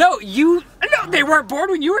bored. No, they weren't bored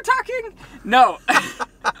when you were talking? No.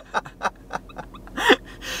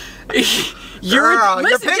 Girl,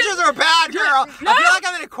 your pictures are bad, girl. No. I feel like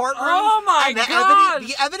I'm in a courtroom. Oh my God.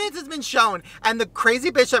 The evidence has been shown. And the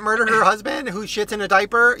crazy bitch that murdered her husband who shits in a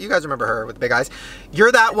diaper, you guys remember her with the big eyes.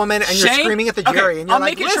 You're that woman and you're screaming at the jury and you're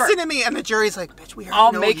like, listen to me. And the jury's like, bitch, we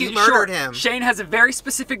already know you murdered him. Shane has a very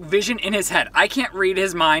specific vision in his head. I can't read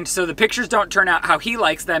his mind, so the pictures don't turn out how he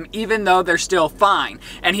likes them, even though they're still fine.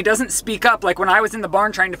 And he doesn't speak up. Like when I was in the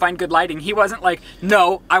barn trying to find good lighting, he wasn't like,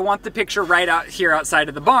 no, I want the picture right out here outside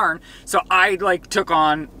of the barn. So I like took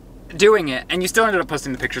on doing it, and you still ended up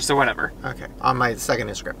posting the picture, so whatever. Okay, on my second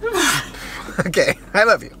Instagram. Okay, I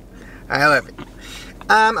love you. I love you.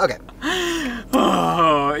 Okay.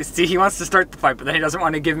 Oh, see, he wants to start the fight, but then he doesn't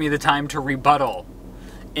want to give me the time to rebuttal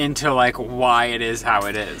into like why it is how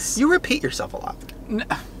it is. You repeat yourself a lot.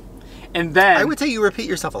 And then I would say you repeat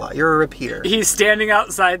yourself a lot. You're a repeater. He's standing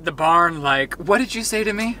outside the barn like, what did you say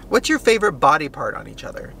to me? What's your favorite body part on each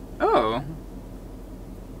other? Oh.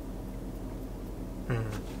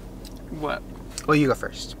 What? Well, you go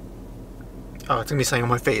first. Oh, it's gonna be something on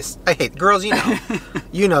my face. I hate girls, you know.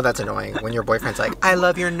 You know that's annoying when your boyfriend's like, I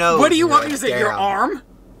love your nose. What do you want me to say? Your arm?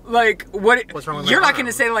 Like, what? What's wrong with my You're not arm?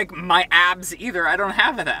 gonna say, like, my abs either. I don't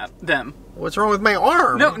have them. What's wrong with my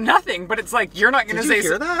arm? No, nothing. But it's like, you're not gonna Did say... you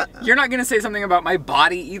hear that? You're not gonna say something about my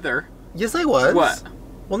body either. Yes, I was. What?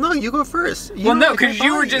 Well, no, you go first. You Well, don't no, like my because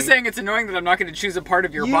you were body. just saying it's annoying that I'm not going to choose a part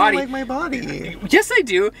of your You body. don't like my body. Yes, I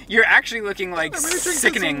do. You're actually looking like I'm gonna drink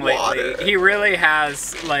sickening some lately. water. He really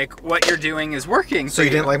has, like, what you're doing is working. So you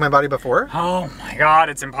didn't like my body before? Oh my god,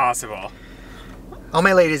 it's impossible. All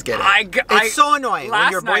my ladies get it. It's so annoying when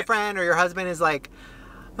last your night- boyfriend or your husband is like,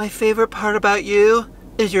 my favorite part about you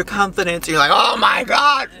is your confidence. And you're like, oh my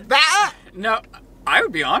god, that? No, I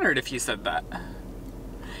would be honored if you said that.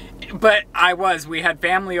 But we had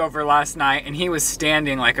family over last night and he was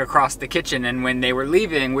standing like across the kitchen, and when they were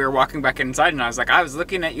leaving, we were walking back inside and I was like, I was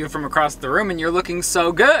looking at you from across the room and you're looking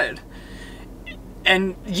so good.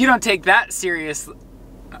 And you don't take that seriously.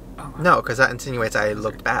 No, because that insinuates I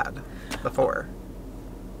looked bad before.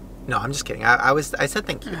 No, I'm just kidding. I said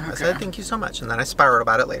thank you. I said thank you so much, and then I spiraled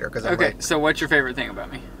about it later because I'm Okay, like, so what's your favorite thing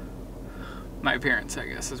about me? My appearance, I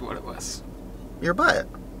guess, is what it was. your butt.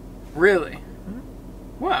 Really?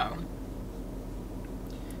 Wow.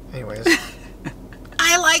 Anyways.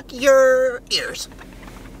 I like your ears.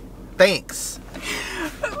 Thanks.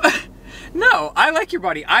 No, I like your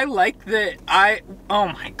body. I like that oh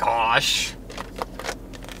my gosh.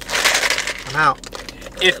 I'm out.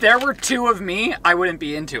 If there were two of me, I wouldn't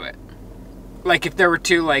be into it. Like if there were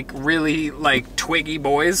two like really like twiggy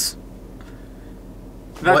boys.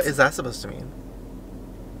 What is that supposed to mean?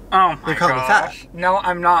 Oh my You're calling me gosh. fat. No,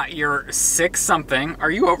 I'm not. You're 6 something.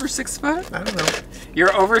 Are you over 6 foot? I don't know.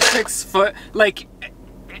 You're over 6 foot. Like,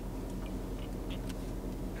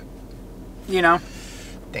 you know,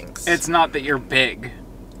 Thanks. it's not that you're big.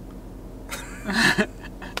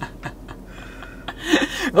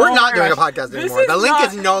 We're Oh not my doing a gosh. podcast This anymore. is The link not-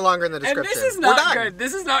 is no longer in the And description. this is We're not done. good.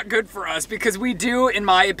 This is not good for us because we do, in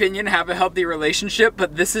my opinion, have a healthy relationship.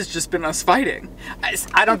 But this has just been us fighting.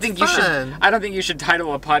 I don't think you should. fun. I don't think you should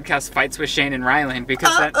title a podcast "Fights with Shane and Ryland"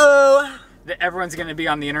 because that everyone's going to be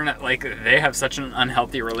on the internet like they have such an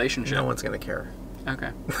unhealthy relationship. No one's gonna care.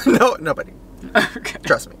 Okay. No, nobody. Okay.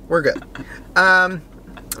 Trust me, we're good.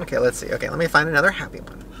 Okay, let's see. Okay, let me find another happy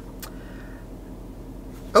one.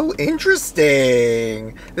 Oh,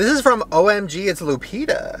 interesting. This is from OMG, it's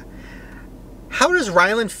Lupita. How does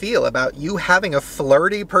Ryland feel about you having a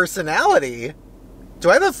flirty personality? Do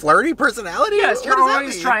I have a flirty personality? Yes, What you're does that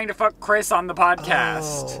always mean? trying to fuck Chris on the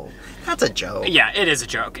podcast. Oh, that's a joke. Yeah, it is a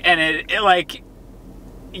joke, and it like,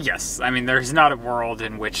 yes, I mean, there's not a world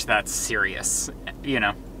in which that's serious, you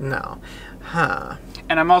know. No. Huh.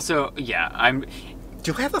 And I'm also, yeah,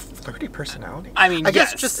 Do I have a flirty personality? I mean, I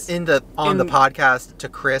guess yes. just on the podcast to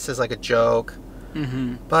Chris is like a joke.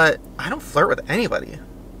 Mm-hmm. But I don't flirt with anybody.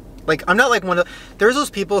 Like, I'm not like one of... There's those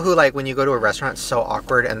people who, like, when you go to a restaurant, it's so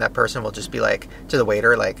awkward, and that person will just be like, to the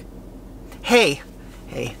waiter, like, Hey,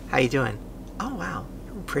 how you doing? Oh, wow,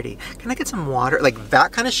 you're pretty. Can I get some water? Like,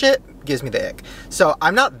 that kind of shit gives me the ick. So,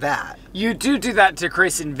 I'm not that. You do that to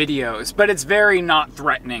Chris in videos, but it's very not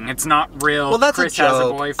threatening. It's not real. Well, that's Chris a joke. has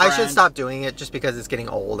a boyfriend. I should stop doing it just because it's getting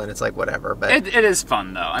old, and it's like, whatever, but... It is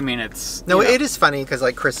fun, though. I mean, it's... No, you know. it is funny because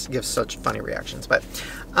like Chris gives such funny reactions, but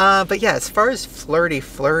yeah, as far as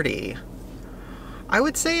flirty, I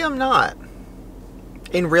would say I'm not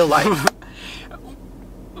in real life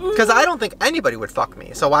because I don't think anybody would fuck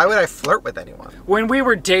me. So why would I flirt with anyone? When we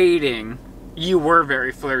were dating, you were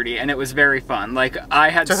very flirty, and it was very fun. Like, I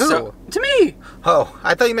had To who? To me! Oh,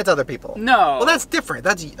 I thought you meant to other people. No. Well, that's different.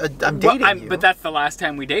 That's I'm dating you. But that's the last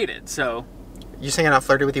time we dated, so... You saying I'm not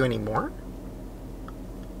flirty with you anymore?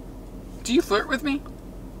 Do you flirt with me?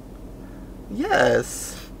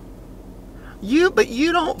 Yes. But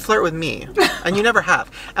you don't flirt with me, and you never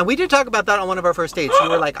have. And we did talk about that on one of our first dates. You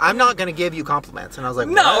were like, "I'm not going to give you compliments," and I was like,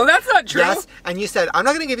 No, "What?" that's not true. Yes, and you said, "I'm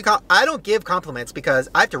not going to give you. I don't give compliments because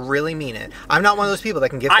I have to really mean it. I'm not one of those people that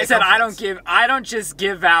can give." I said compliments. I don't just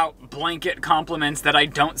give out blanket compliments that I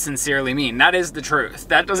don't sincerely mean. That is the truth.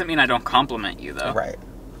 That doesn't mean I don't compliment you, though. Right.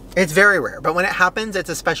 It's very rare, but when it happens,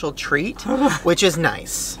 it's a special treat, which is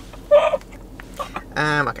nice.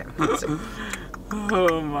 Okay. Let's see.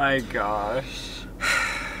 Oh my gosh.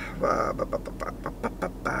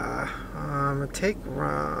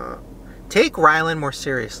 Take Ryland more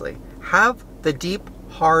seriously. Have the deep,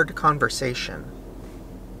 hard conversation.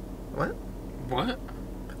 What? What?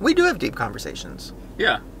 We do have deep conversations.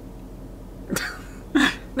 Yeah.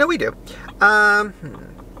 No, we do.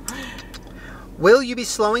 Will you be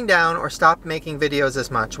slowing down or stop making videos as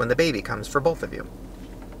much when the baby comes for both of you?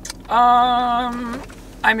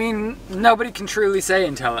 I mean, nobody can truly say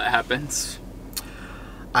until it happens.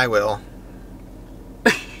 I will.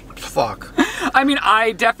 Fuck. I mean,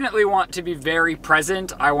 I definitely want to be very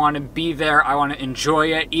present. I want to be there. I want to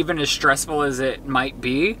enjoy it, even as stressful as it might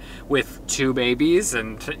be with 2 babies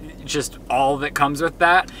and just all that comes with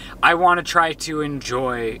that. I want to try to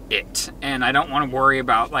enjoy it. And I don't want to worry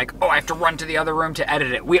about like, oh, I have to run to the other room to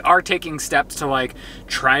edit it. We are taking steps to like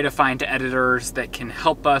try to find editors that can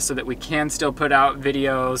help us so that we can still put out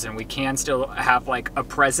videos and we can still have like a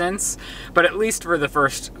presence. But at least for the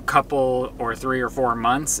first couple or 3 or 4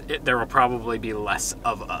 months, there will probably be less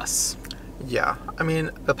of us. Yeah, I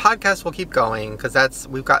mean, the podcast will keep going because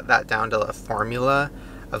we've got that down to a formula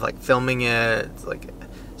of like filming it, like,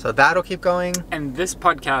 so that'll keep going. And this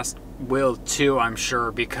podcast will too, I'm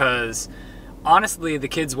sure, because honestly, the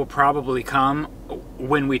kids will probably come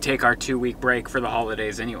when we take our 2-week break for the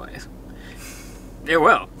holidays anyways. It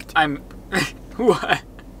will. What?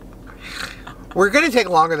 We're going to take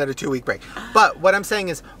longer than a 2-week break. But what I'm saying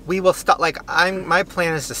is we will stop, like, my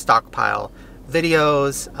plan is to stockpile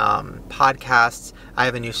videos, podcasts. I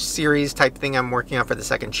have a new series type thing I'm working on for the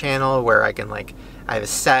second channel where I can, like, I have a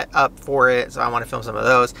set up for it, so I want to film some of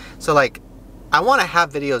those. So, like, I want to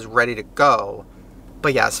have videos ready to go.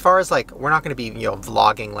 But yeah, as far as, like, we're not going to be, you know,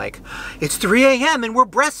 vlogging, like, it's 3 a.m. and we're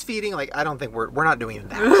breastfeeding. Like, I don't think we're not doing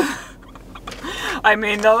that. I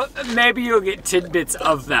mean, maybe you'll get tidbits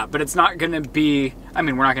of that, but it's not going to be, I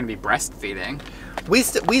mean, we're not going to be breastfeeding. We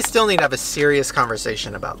still need to have a serious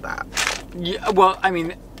conversation about that. Yeah, well, I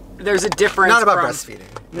mean, there's a difference. Not about breastfeeding.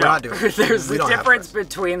 We're not doing it. There's a difference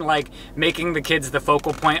between, like, making the kids the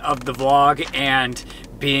focal point of the vlog and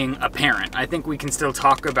being a parent. I think we can still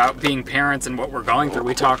talk about being parents and what we're going through.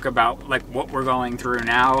 We talk about, like, what we're going through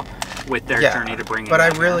now with their journey to bring in. But I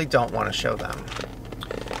really don't want to show them.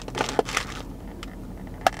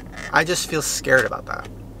 I just feel scared about that.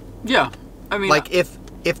 Yeah. I mean, like, if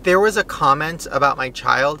there was a comment about my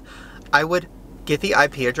child, I would get the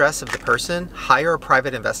IP address of the person, hire a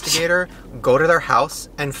private investigator, go to their house,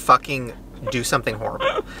 and fucking do something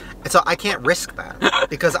horrible. And so I can't risk that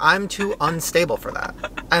because I'm too unstable for that.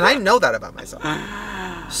 And I know that about myself.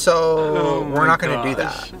 So we're not going to do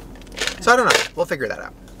that. So I don't know. We'll figure that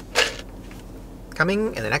out.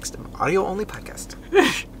 Coming in the next audio-only podcast.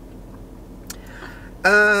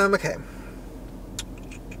 Okay.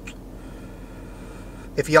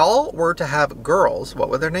 If y'all were to have girls, what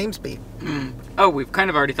would their names be? Oh, we've kind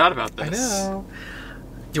of already thought about this. I know.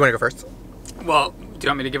 Do you want to go first? Well, do you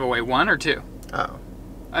want me to give away 1 or 2? Oh.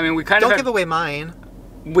 I mean, we kind of Don't give away mine.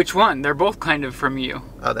 Which one? They're both kind of from you.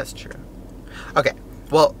 Oh, that's true. Okay.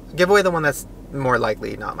 Well, give away the one that's more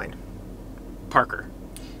likely not mine. Parker.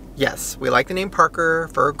 Yes, we like the name Parker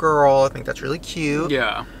for a girl. I think that's really cute.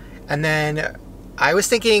 Yeah. And then I was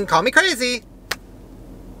thinking, call me crazy,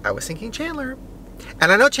 I was thinking Chandler.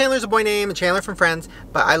 And I know Chandler's a boy name, and Chandler from Friends,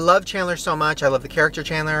 but I love Chandler so much. I love the character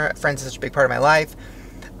Chandler. Friends is such a big part of my life.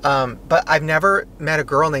 But I've never met a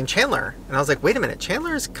girl named Chandler. And I was like, wait a minute,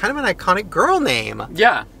 Chandler is kind of an iconic girl name.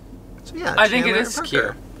 Yeah. So yeah, I think it is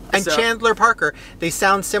cute. And so, Chandler Parker, they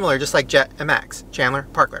sound similar, just like Jet and Max. Chandler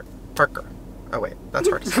Parker. Oh wait, that's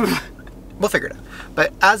hard to say. We'll figure it out.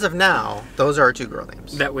 But as of now, those are our 2 girl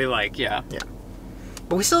names. That we like, yeah. Yeah.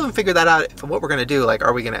 But we still haven't figured that out, what we're going to do. Like,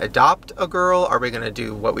 are we going to adopt a girl? Are we going to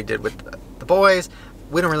do what we did with the boys?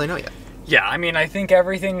 We don't really know yet. Yeah, I mean, I think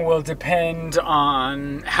everything will depend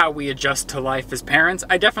on how we adjust to life as parents.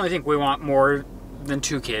 I definitely think we want more than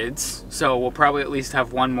 2 kids, so we'll probably at least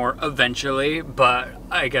have 1 more eventually, but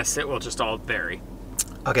I guess it will just all vary.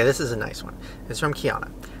 Okay, this is a nice one. It's from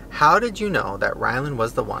Kiana. How did you know that Ryland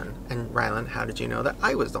was the one? And Ryland, how did you know that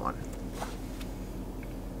I was the one?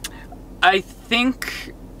 I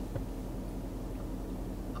think...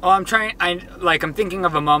 Oh, I'm thinking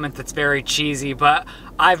of a moment that's very cheesy, but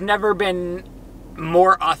I've never been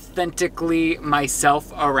more authentically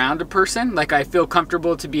myself around a person. Like, I feel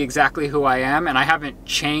comfortable to be exactly who I am, and I haven't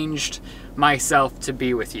changed myself to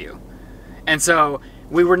be with you. And so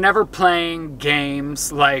we were never playing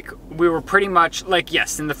games. Like, we were pretty much, like,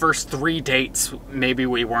 yes, in the first 3 dates, maybe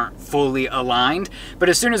we weren't fully aligned. But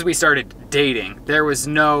as soon as we started dating, there was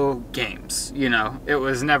no games, you know? It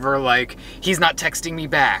was never like, he's not texting me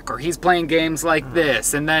back, or he's playing games like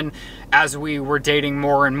this. And then as we were dating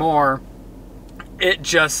more and more, it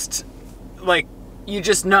just, like, you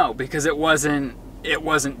just know, because it wasn't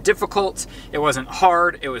difficult, it wasn't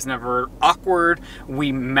hard, it was never awkward.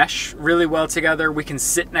 We mesh really well together. We can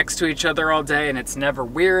sit next to each other all day and it's never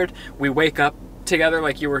weird. We wake up together,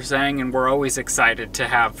 like you were saying, and we're always excited to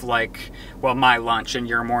have, like, well, my lunch and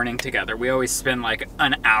your morning together. We always spend like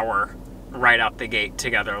an hour right out the gate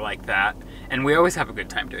together like that, and we always have a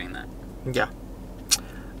good time doing that. Yeah.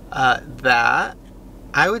 That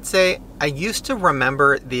I would say I used to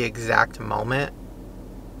remember the exact moment,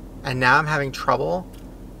 and now I'm having trouble,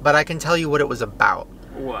 but I can tell you what it was about.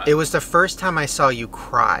 What? It was the first time I saw you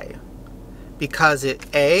cry. Because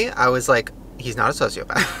I was like, he's not a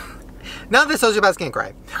sociopath. Not that sociopaths can't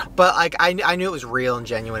cry. But like I knew it was real and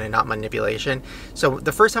genuine and not manipulation. So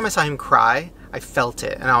the first time I saw him cry, I felt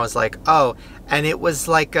it. And I was like, oh. And it was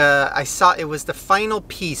like, it was the final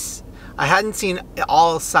piece. I hadn't seen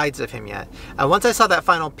all sides of him yet. And once I saw that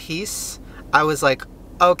final piece, I was like,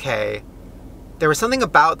 okay. There was something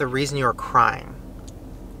about the reason you were crying.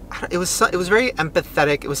 It was very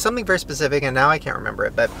empathetic. It was something very specific, and now I can't remember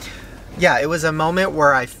it. But yeah, it was a moment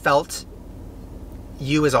where I felt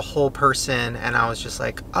you as a whole person, and I was just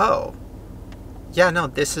like, oh, yeah, no,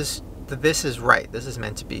 this is right. This is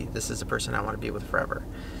meant to be. This is the person I want to be with forever.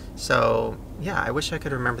 So yeah, I wish I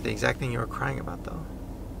could remember the exact thing you were crying about, though.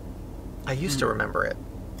 I used to remember it.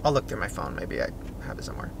 I'll look through my phone. Maybe I have it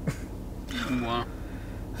somewhere. Wow.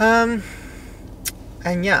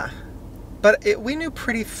 And yeah, but we knew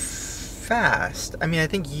pretty fast. I mean, I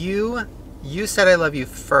think you said I love you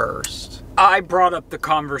first. I brought up the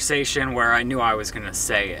conversation where I knew I was going to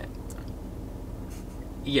say it.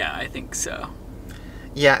 Yeah, I think so.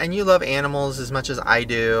 Yeah, and you love animals as much as I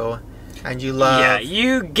do. And you love... Yeah,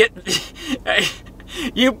 you get...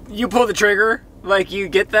 you pull the trigger like you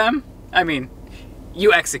get them. I mean,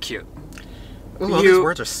 you execute. Ooh, all these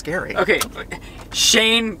words are scary. Okay,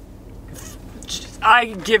 Shane... I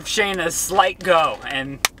give Shane a slight go,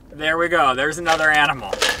 and there we go. There's another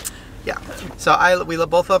animal. Yeah. So we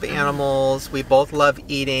both love animals. We both love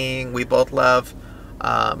eating. We both love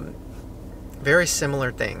very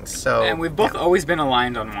similar things. So and we've both always been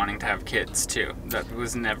aligned on wanting to have kids too. That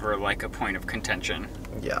was never like a point of contention.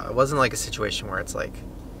 Yeah, it wasn't like a situation where it's like,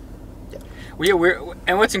 yeah.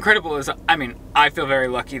 And what's incredible is, I mean, I feel very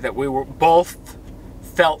lucky that we were both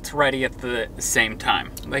felt ready at the same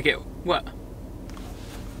time. Like what?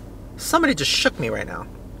 Somebody just shook me right now.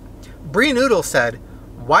 Brie Noodle said,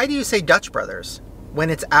 "Why do you say Dutch Brothers when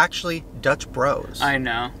it's actually Dutch Bros?" I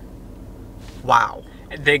know. Wow.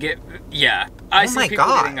 They get, yeah. I see people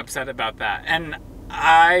getting upset about that. And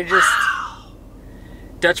I just... Wow.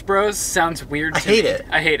 Dutch Bros sounds weird to me. I hate it.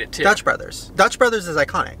 I hate it too. Dutch Brothers. Dutch Brothers is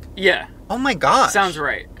iconic. Yeah. Oh my gosh. Sounds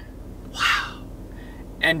right. Wow.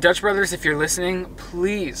 And Dutch Brothers, if you're listening,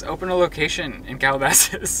 please open a location in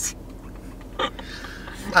Calabasas.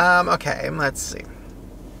 Okay, let's see.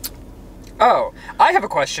 Oh, I have a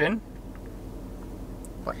question.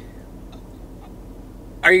 What?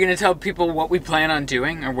 Are you going to tell people what we plan on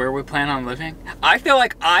doing or where we plan on living? I feel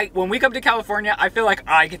like when we come to California, I feel like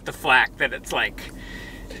I get the flack that it's like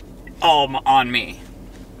all on me.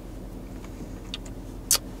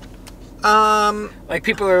 Like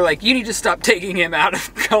people are like, you need to stop taking him out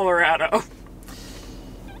of Colorado.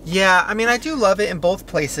 Yeah, I mean, I do love it in both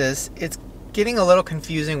places. It's getting a little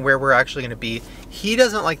confusing where we're actually going to be. He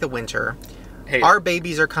doesn't like the winter. Our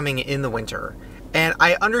babies are coming in the winter. And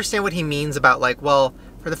I understand what he means about like, well,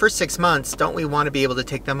 for the first 6 months, don't we want to be able to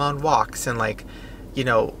take them on walks and like, you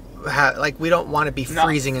know, like we don't want to be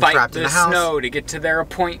freezing and trapped in the house. Snow to get to their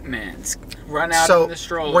appointments, run out in the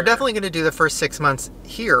stroller. We're definitely going to do the first 6 months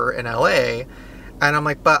here in LA. And I'm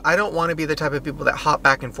like, but I don't want to be the type of people that hop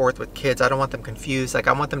back and forth with kids. I don't want them confused. Like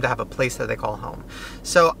I want them to have a place that they call home.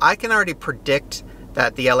 So I can already predict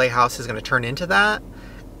that the LA house is going to turn into that.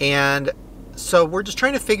 And so we're just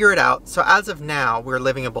trying to figure it out. So as of now, we're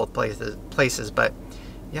living in both places. But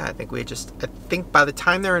yeah, I think by the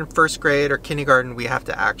time they're in first grade or kindergarten, we have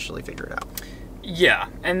to actually figure it out. Yeah,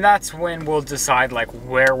 and that's when we'll decide like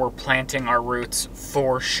where we're planting our roots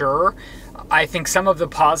for sure. I think some of the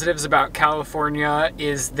positives about California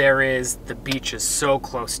is the beach is so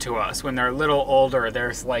close to us. When they're a little older,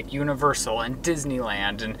 there's like Universal and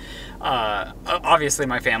Disneyland, and obviously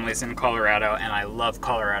my family's in Colorado and I love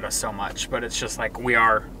Colorado so much, but it's just like we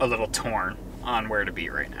are a little torn on where to be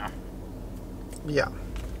right now. Yeah.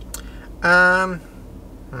 Are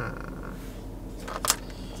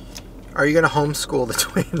you going to homeschool the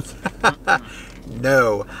twins?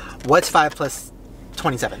 No. What's 5 plus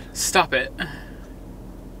 27? Stop it.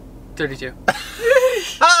 32.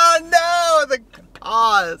 Oh no! The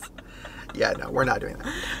pause. Yeah, no, we're not doing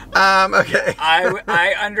that. Okay.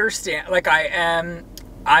 I understand. Like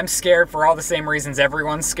I'm scared for all the same reasons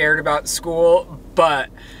everyone's scared about school, but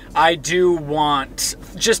I do want,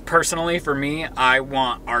 just personally for me, I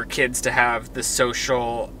want our kids to have the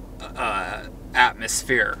social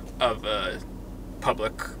atmosphere of a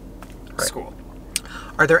public school.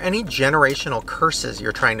 Are there any generational curses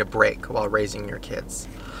you're trying to break while raising your kids?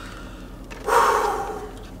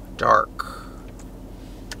 Dark.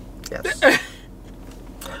 Yes.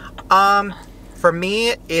 For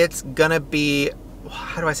me, it's gonna be,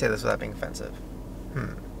 how do I say this without being offensive?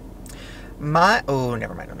 Oh,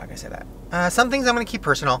 never mind. I'm not gonna say that. Some things I'm gonna keep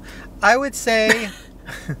personal. I would say,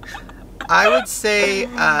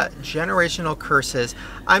 generational curses.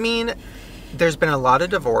 I mean, there's been a lot of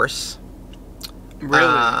divorce. Really?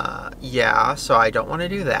 Yeah. So I don't want to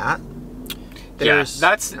do that. Yes,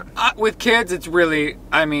 that's with kids. It's really,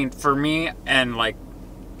 I mean, for me and like,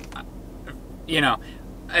 you know,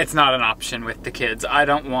 it's not an option with the kids. I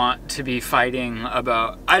don't want to be fighting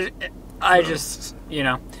about. I just, you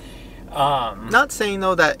know. Not saying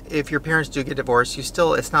though that if your parents do get divorced, you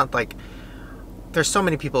still. It's not like. There's so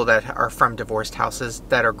many people that are from divorced houses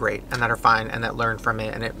that are great and that are fine and that learn from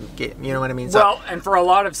it you know what I mean? Well, and for a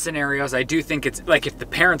lot of scenarios, I do think it's like if the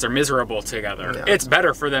parents are miserable together, it's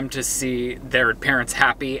better for them to see their parents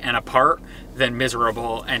happy and apart than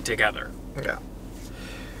miserable and together. Yeah.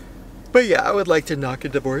 But yeah, I would like to not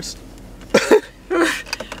get divorced.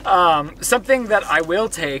 Something that I will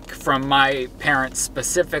take from my parents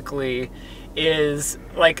specifically is,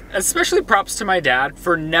 like, especially props to my dad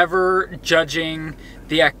for never judging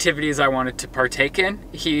the activities I wanted to partake in.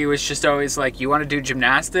 He was just always like, you want to do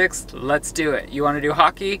gymnastics? Let's do it. You want to do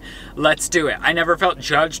hockey? Let's do it. I never felt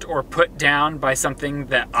judged or put down by something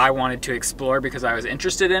that I wanted to explore because I was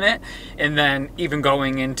interested in it. And then even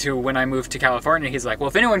going into when I moved to California, he's like, well,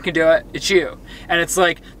 if anyone can do it, it's you. And it's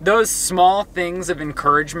like those small things of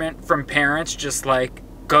encouragement from parents, just like,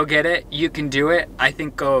 go get it, you can do it, I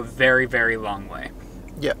think go a very, very long way.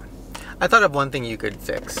 Yeah. I thought of one thing you could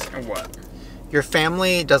fix. What? Your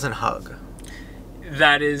family doesn't hug.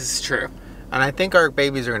 That is true. And I think our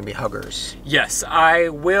babies are going to be huggers. Yes, I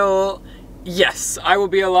will. Yes, I will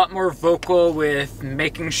be a lot more vocal with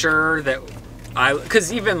making sure that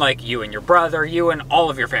because even like you and your brother, you and all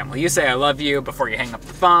of your family, you say I love you before you hang up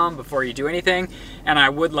the phone, before you do anything. And I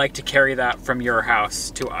would like to carry that from your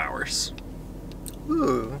house to ours.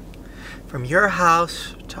 Ooh, from your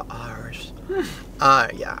house to ours.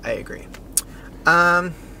 Yeah, I agree.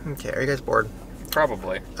 Okay, are you guys bored?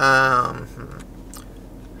 Probably.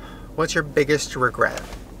 What's your biggest regret?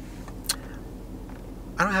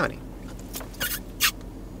 I don't have any.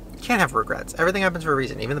 Can't have regrets. Everything happens for a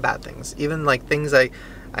reason, even the bad things. Even like things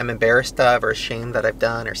I'm embarrassed of or ashamed that I've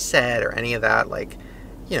done or said or any of that. Like,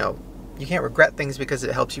 you know, you can't regret things because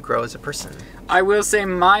it helps you grow as a person. I will say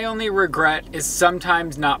my only regret is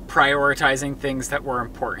sometimes not prioritizing things that were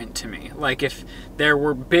important to me. Like if there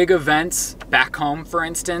were big events back home, for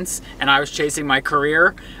instance, and I was chasing my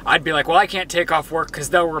career, I'd be like, well, I can't take off work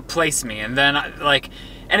because they'll replace me. And then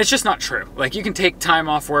and it's just not true. Like you can take time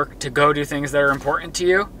off work to go do things that are important to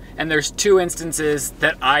you. And there's two instances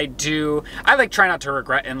that I try not to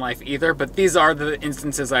regret in life either, but these are the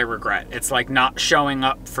instances I regret. It's like not showing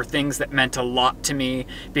up for things that meant a lot to me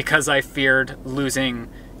because I feared losing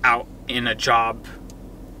out in a job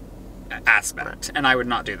aspect, and I would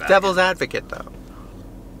not do that. Devil's advocate, though.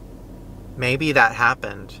 Maybe that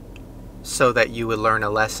happened so that you would learn a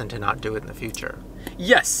lesson to not do it in the future.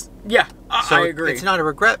 Yes. Yeah, I agree. It's not a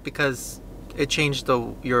regret because it changed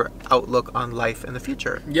your outlook on life in the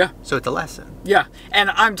future. Yeah. So it's a lesson. Yeah. And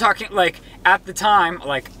I'm talking, like, at the time,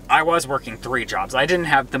 like, I was working 3 jobs. I didn't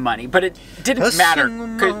have the money, but it didn't matter.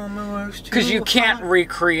 Because you can't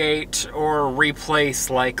recreate or replace,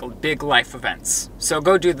 like, big life events. So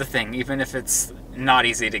go do the thing, even if it's not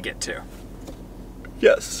easy to get to.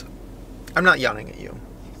 Yes. I'm not yelling at you.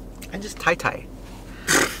 I'm just tie-tie.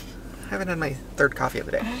 I haven't had my 3rd coffee of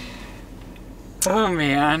the day. Oh,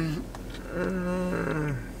 man.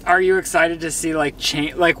 Are you excited to see like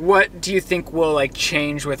change? Like, what do you think will like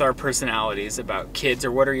change with our personalities about kids,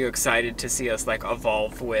 or what are you excited to see us like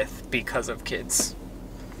evolve with because of kids?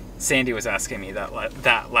 Sandy was asking me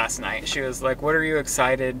that last night. She was like, "What are you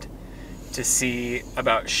excited to see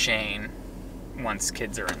about Shane once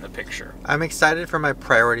kids are in the picture?" I'm excited for my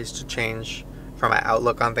priorities to change, for my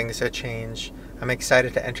outlook on things to change. I'm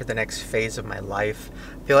excited to enter the next phase of my life.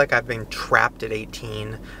 I feel like I've been trapped at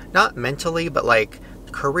 18. Not mentally, but like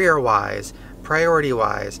career-wise,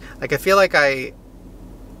 priority-wise. Like I feel like I've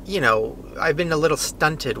been a little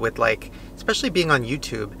stunted with like, especially being on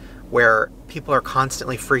YouTube, where people are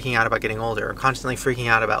constantly freaking out about getting older, or constantly freaking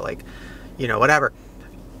out about like, whatever.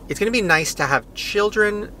 It's going to be nice to have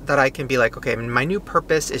children that I can be like, okay, my new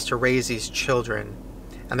purpose is to raise these children.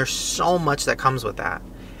 And there's so much that comes with that.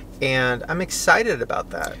 And I'm excited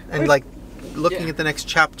about that. And like looking at the next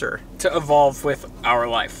chapter. To evolve with our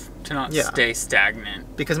life. To not stay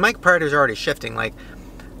stagnant. Because my priorities are already shifting. Like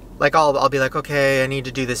I'll be like, okay, I need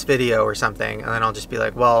to do this video or something. And then I'll just be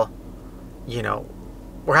like, well,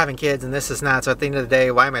 we're having kids and this is not. So at the end of the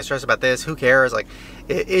day, why am I stressed about this? Who cares? Like,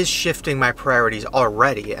 it is shifting my priorities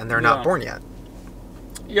already, and they're not born yet.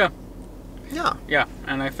 Yeah. Yeah. Yeah,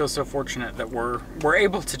 and I feel so fortunate that we're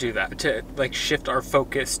able to do that, to like shift our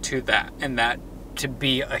focus to that, and that to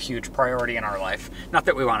be a huge priority in our life. Not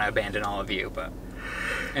that we want to abandon all of you,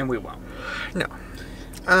 and we won't. No.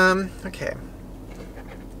 Okay.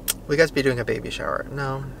 Will you guys be doing a baby shower?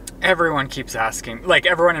 No. Everyone keeps asking, like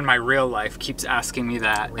everyone in my real life keeps asking me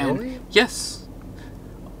that. Really? And yes.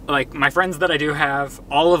 Like my friends that I do have,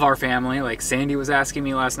 all of our family, like Sandy was asking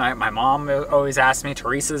me last night, my mom always asks me,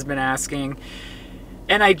 Teresa's been asking.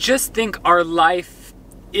 And I just think our life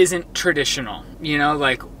isn't traditional, you know,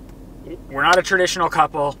 like we're not a traditional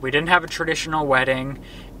couple. We didn't have a traditional wedding.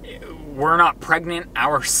 We're not pregnant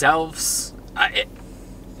ourselves.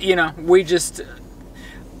 You know, we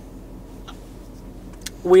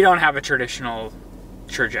don't have a traditional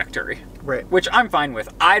trajectory. Right. Which I'm fine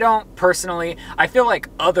with. I don't personally, I feel like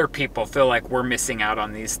other people feel like we're missing out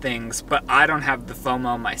on these things, but I don't have the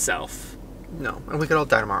FOMO myself. No. And we could all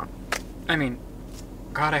die tomorrow. I mean,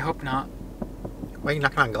 God, I hope not. Why are you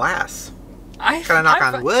knocking on glass? I gotta knock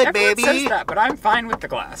on wood, everyone baby. says that, but I'm fine with the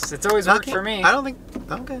glass. It's always worked for me. I don't think...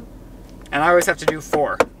 Okay. And I always have to do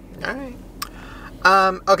 4. Alright.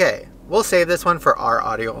 Okay. We'll save this one for our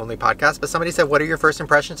audio-only podcast, but somebody said, what are your first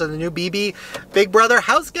impressions of the new BB Big Brother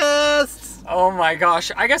house guests? Oh my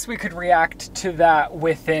gosh. I guess we could react to that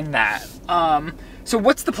within that. So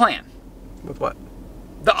what's the plan? With what?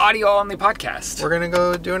 The audio-only podcast. We're going to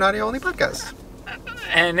go do an audio-only podcast.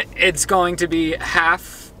 And it's going to be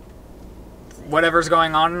half whatever's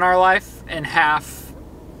going on in our life and half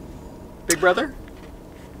Big Brother?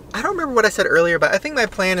 I don't remember what I said earlier, but I think my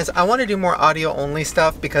plan is I want to do more audio-only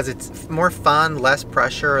stuff because it's more fun, less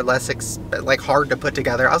pressure, less hard to put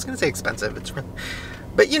together. I was going to say expensive.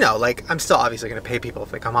 But you know, like I'm still obviously going to pay people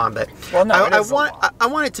if they come on. But well, no, I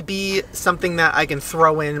want it to be something that I can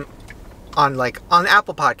throw in on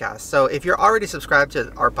Apple Podcasts. So if you're already subscribed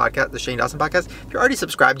to our podcast, the Shane Dawson podcast, if you're already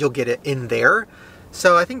subscribed, you'll get it in there.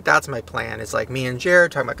 So I think that's my plan. It's like me and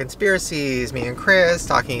Jared talking about conspiracies, me and Chris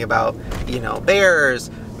talking about, you know, bears,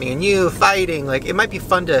 me and you fighting. Like it might be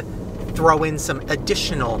fun to throw in some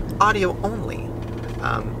additional audio only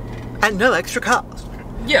at no extra cost.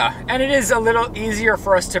 Yeah, and it is a little easier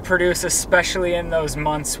for us to produce, especially in those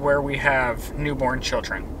months where we have newborn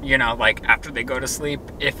children. You know, like after they go to sleep,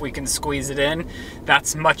 if we can squeeze it in,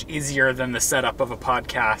 that's much easier than the setup of a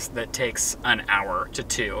podcast that takes an hour to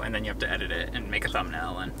 2, and then you have to edit it and make a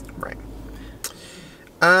thumbnail. And right.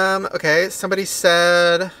 Okay, somebody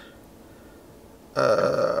said,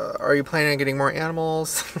 are you planning on getting more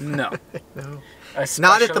animals? No. No. Especially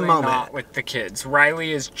not at the moment. Not with the kids.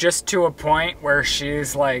 Riley is just to a point where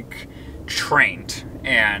she's like trained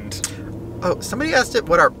and... Oh, somebody asked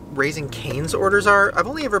what our Raising Cane's orders are. I've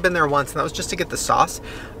only ever been there once, and that was just to get the sauce.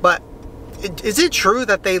 But is it true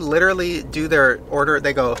that they literally do their order?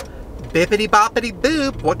 They go, bippity boppity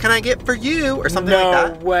boop, what can I get for you? Or something like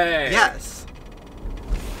that. No way. Yes.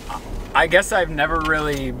 I guess I've never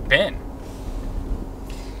really been.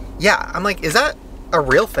 Yeah, I'm like, is that a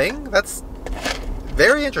real thing? That's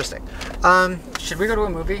very interesting. Should we go to a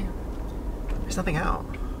movie? There's nothing out.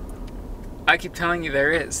 I keep telling you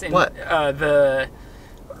there is. What? The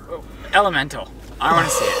Elemental. I want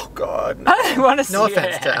to see it. Oh, God. I want to see it. No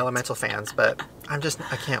offense to Elemental fans, but I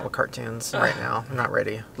can't with cartoons right now. I'm not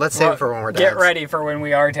ready. Let's save it for when we're dads. Get ready for when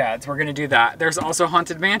we are dads. We're going to do that. There's also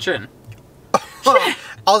Haunted Mansion.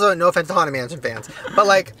 Also, no offense to Haunted Mansion fans, but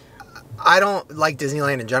like, I don't like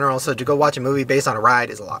Disneyland in general, so to go watch a movie based on a ride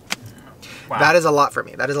is a lot. Wow. That is a lot for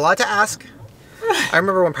me. That is a lot to ask. I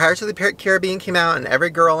remember when Pirates of the Caribbean came out and every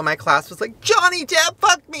girl in my class was like, Johnny Depp,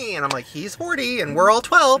 fuck me! And I'm like, he's 40 and we're all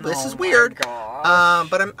 12. This is weird.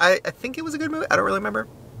 But I think it was a good movie. I don't really remember.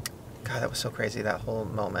 God, that was so crazy, that whole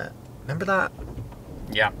moment. Remember that?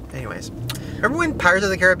 Yeah. Anyways. Remember when Pirates of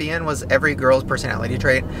the Caribbean was every girl's personality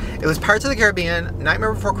trait? It was Pirates of the Caribbean,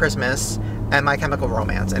 Nightmare Before Christmas, and My Chemical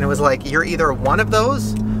Romance. And it was like, you're either one of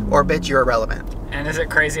those or bitch, you're irrelevant. And is it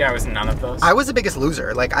crazy I was none of those? I was the Biggest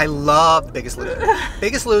Loser. Like, I loved Biggest Loser.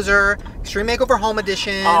 Biggest Loser, Extreme Makeover Home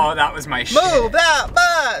Edition. Oh, that was my shit. Move that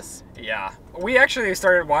bus! Yeah. We actually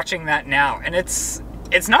started watching that now, and it's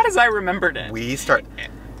not as I remembered it.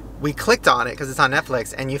 We clicked on it because it's on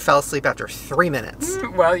Netflix, and you fell asleep after 3 minutes.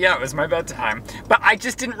 Well, yeah, it was my bedtime. But I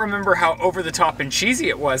just didn't remember how over the top and cheesy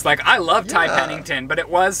it was. Like, I love Ty Pennington, but it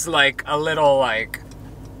was like a little like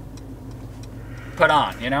put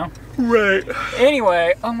on, you know? Right.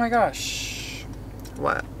 Anyway, oh my gosh.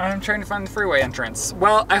 What? I'm trying to find the freeway entrance.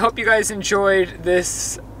 Well, I hope you guys enjoyed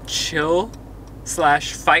this chill /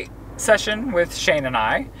 fight session with Shane and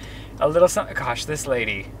I. A little something. Gosh, this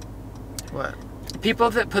lady. What? People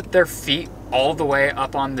that put their feet all the way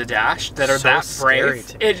up on the dash that are So that scary brave.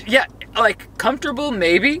 to me. Yeah, like comfortable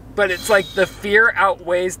maybe, but it's like the fear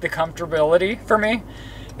outweighs the comfortability for me.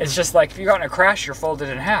 It's just like if you got in a crash, you're folded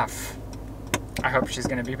in half. I hope she's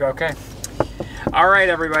gonna be okay. All right,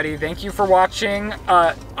 everybody, thank you for watching.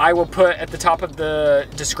 I will put at the top of the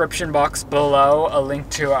description box below a link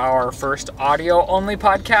to our first audio-only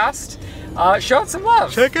podcast. Show it some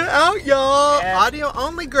love. Check it out, y'all. And audio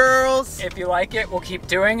only, girls. if you like it, we'll keep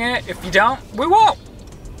doing it. If you don't, we won't.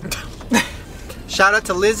 Shout out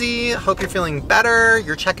to Lizzie. Hope you're feeling better.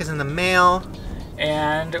 Your check is in the mail.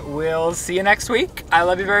 And we'll see you next week. I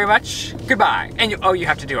love you very much. Goodbye. And you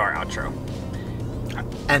have to do our outro.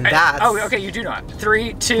 And that's... Oh, okay, you do not.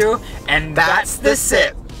 3, 2, and That's the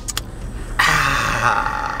sip.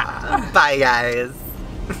 Bye, guys.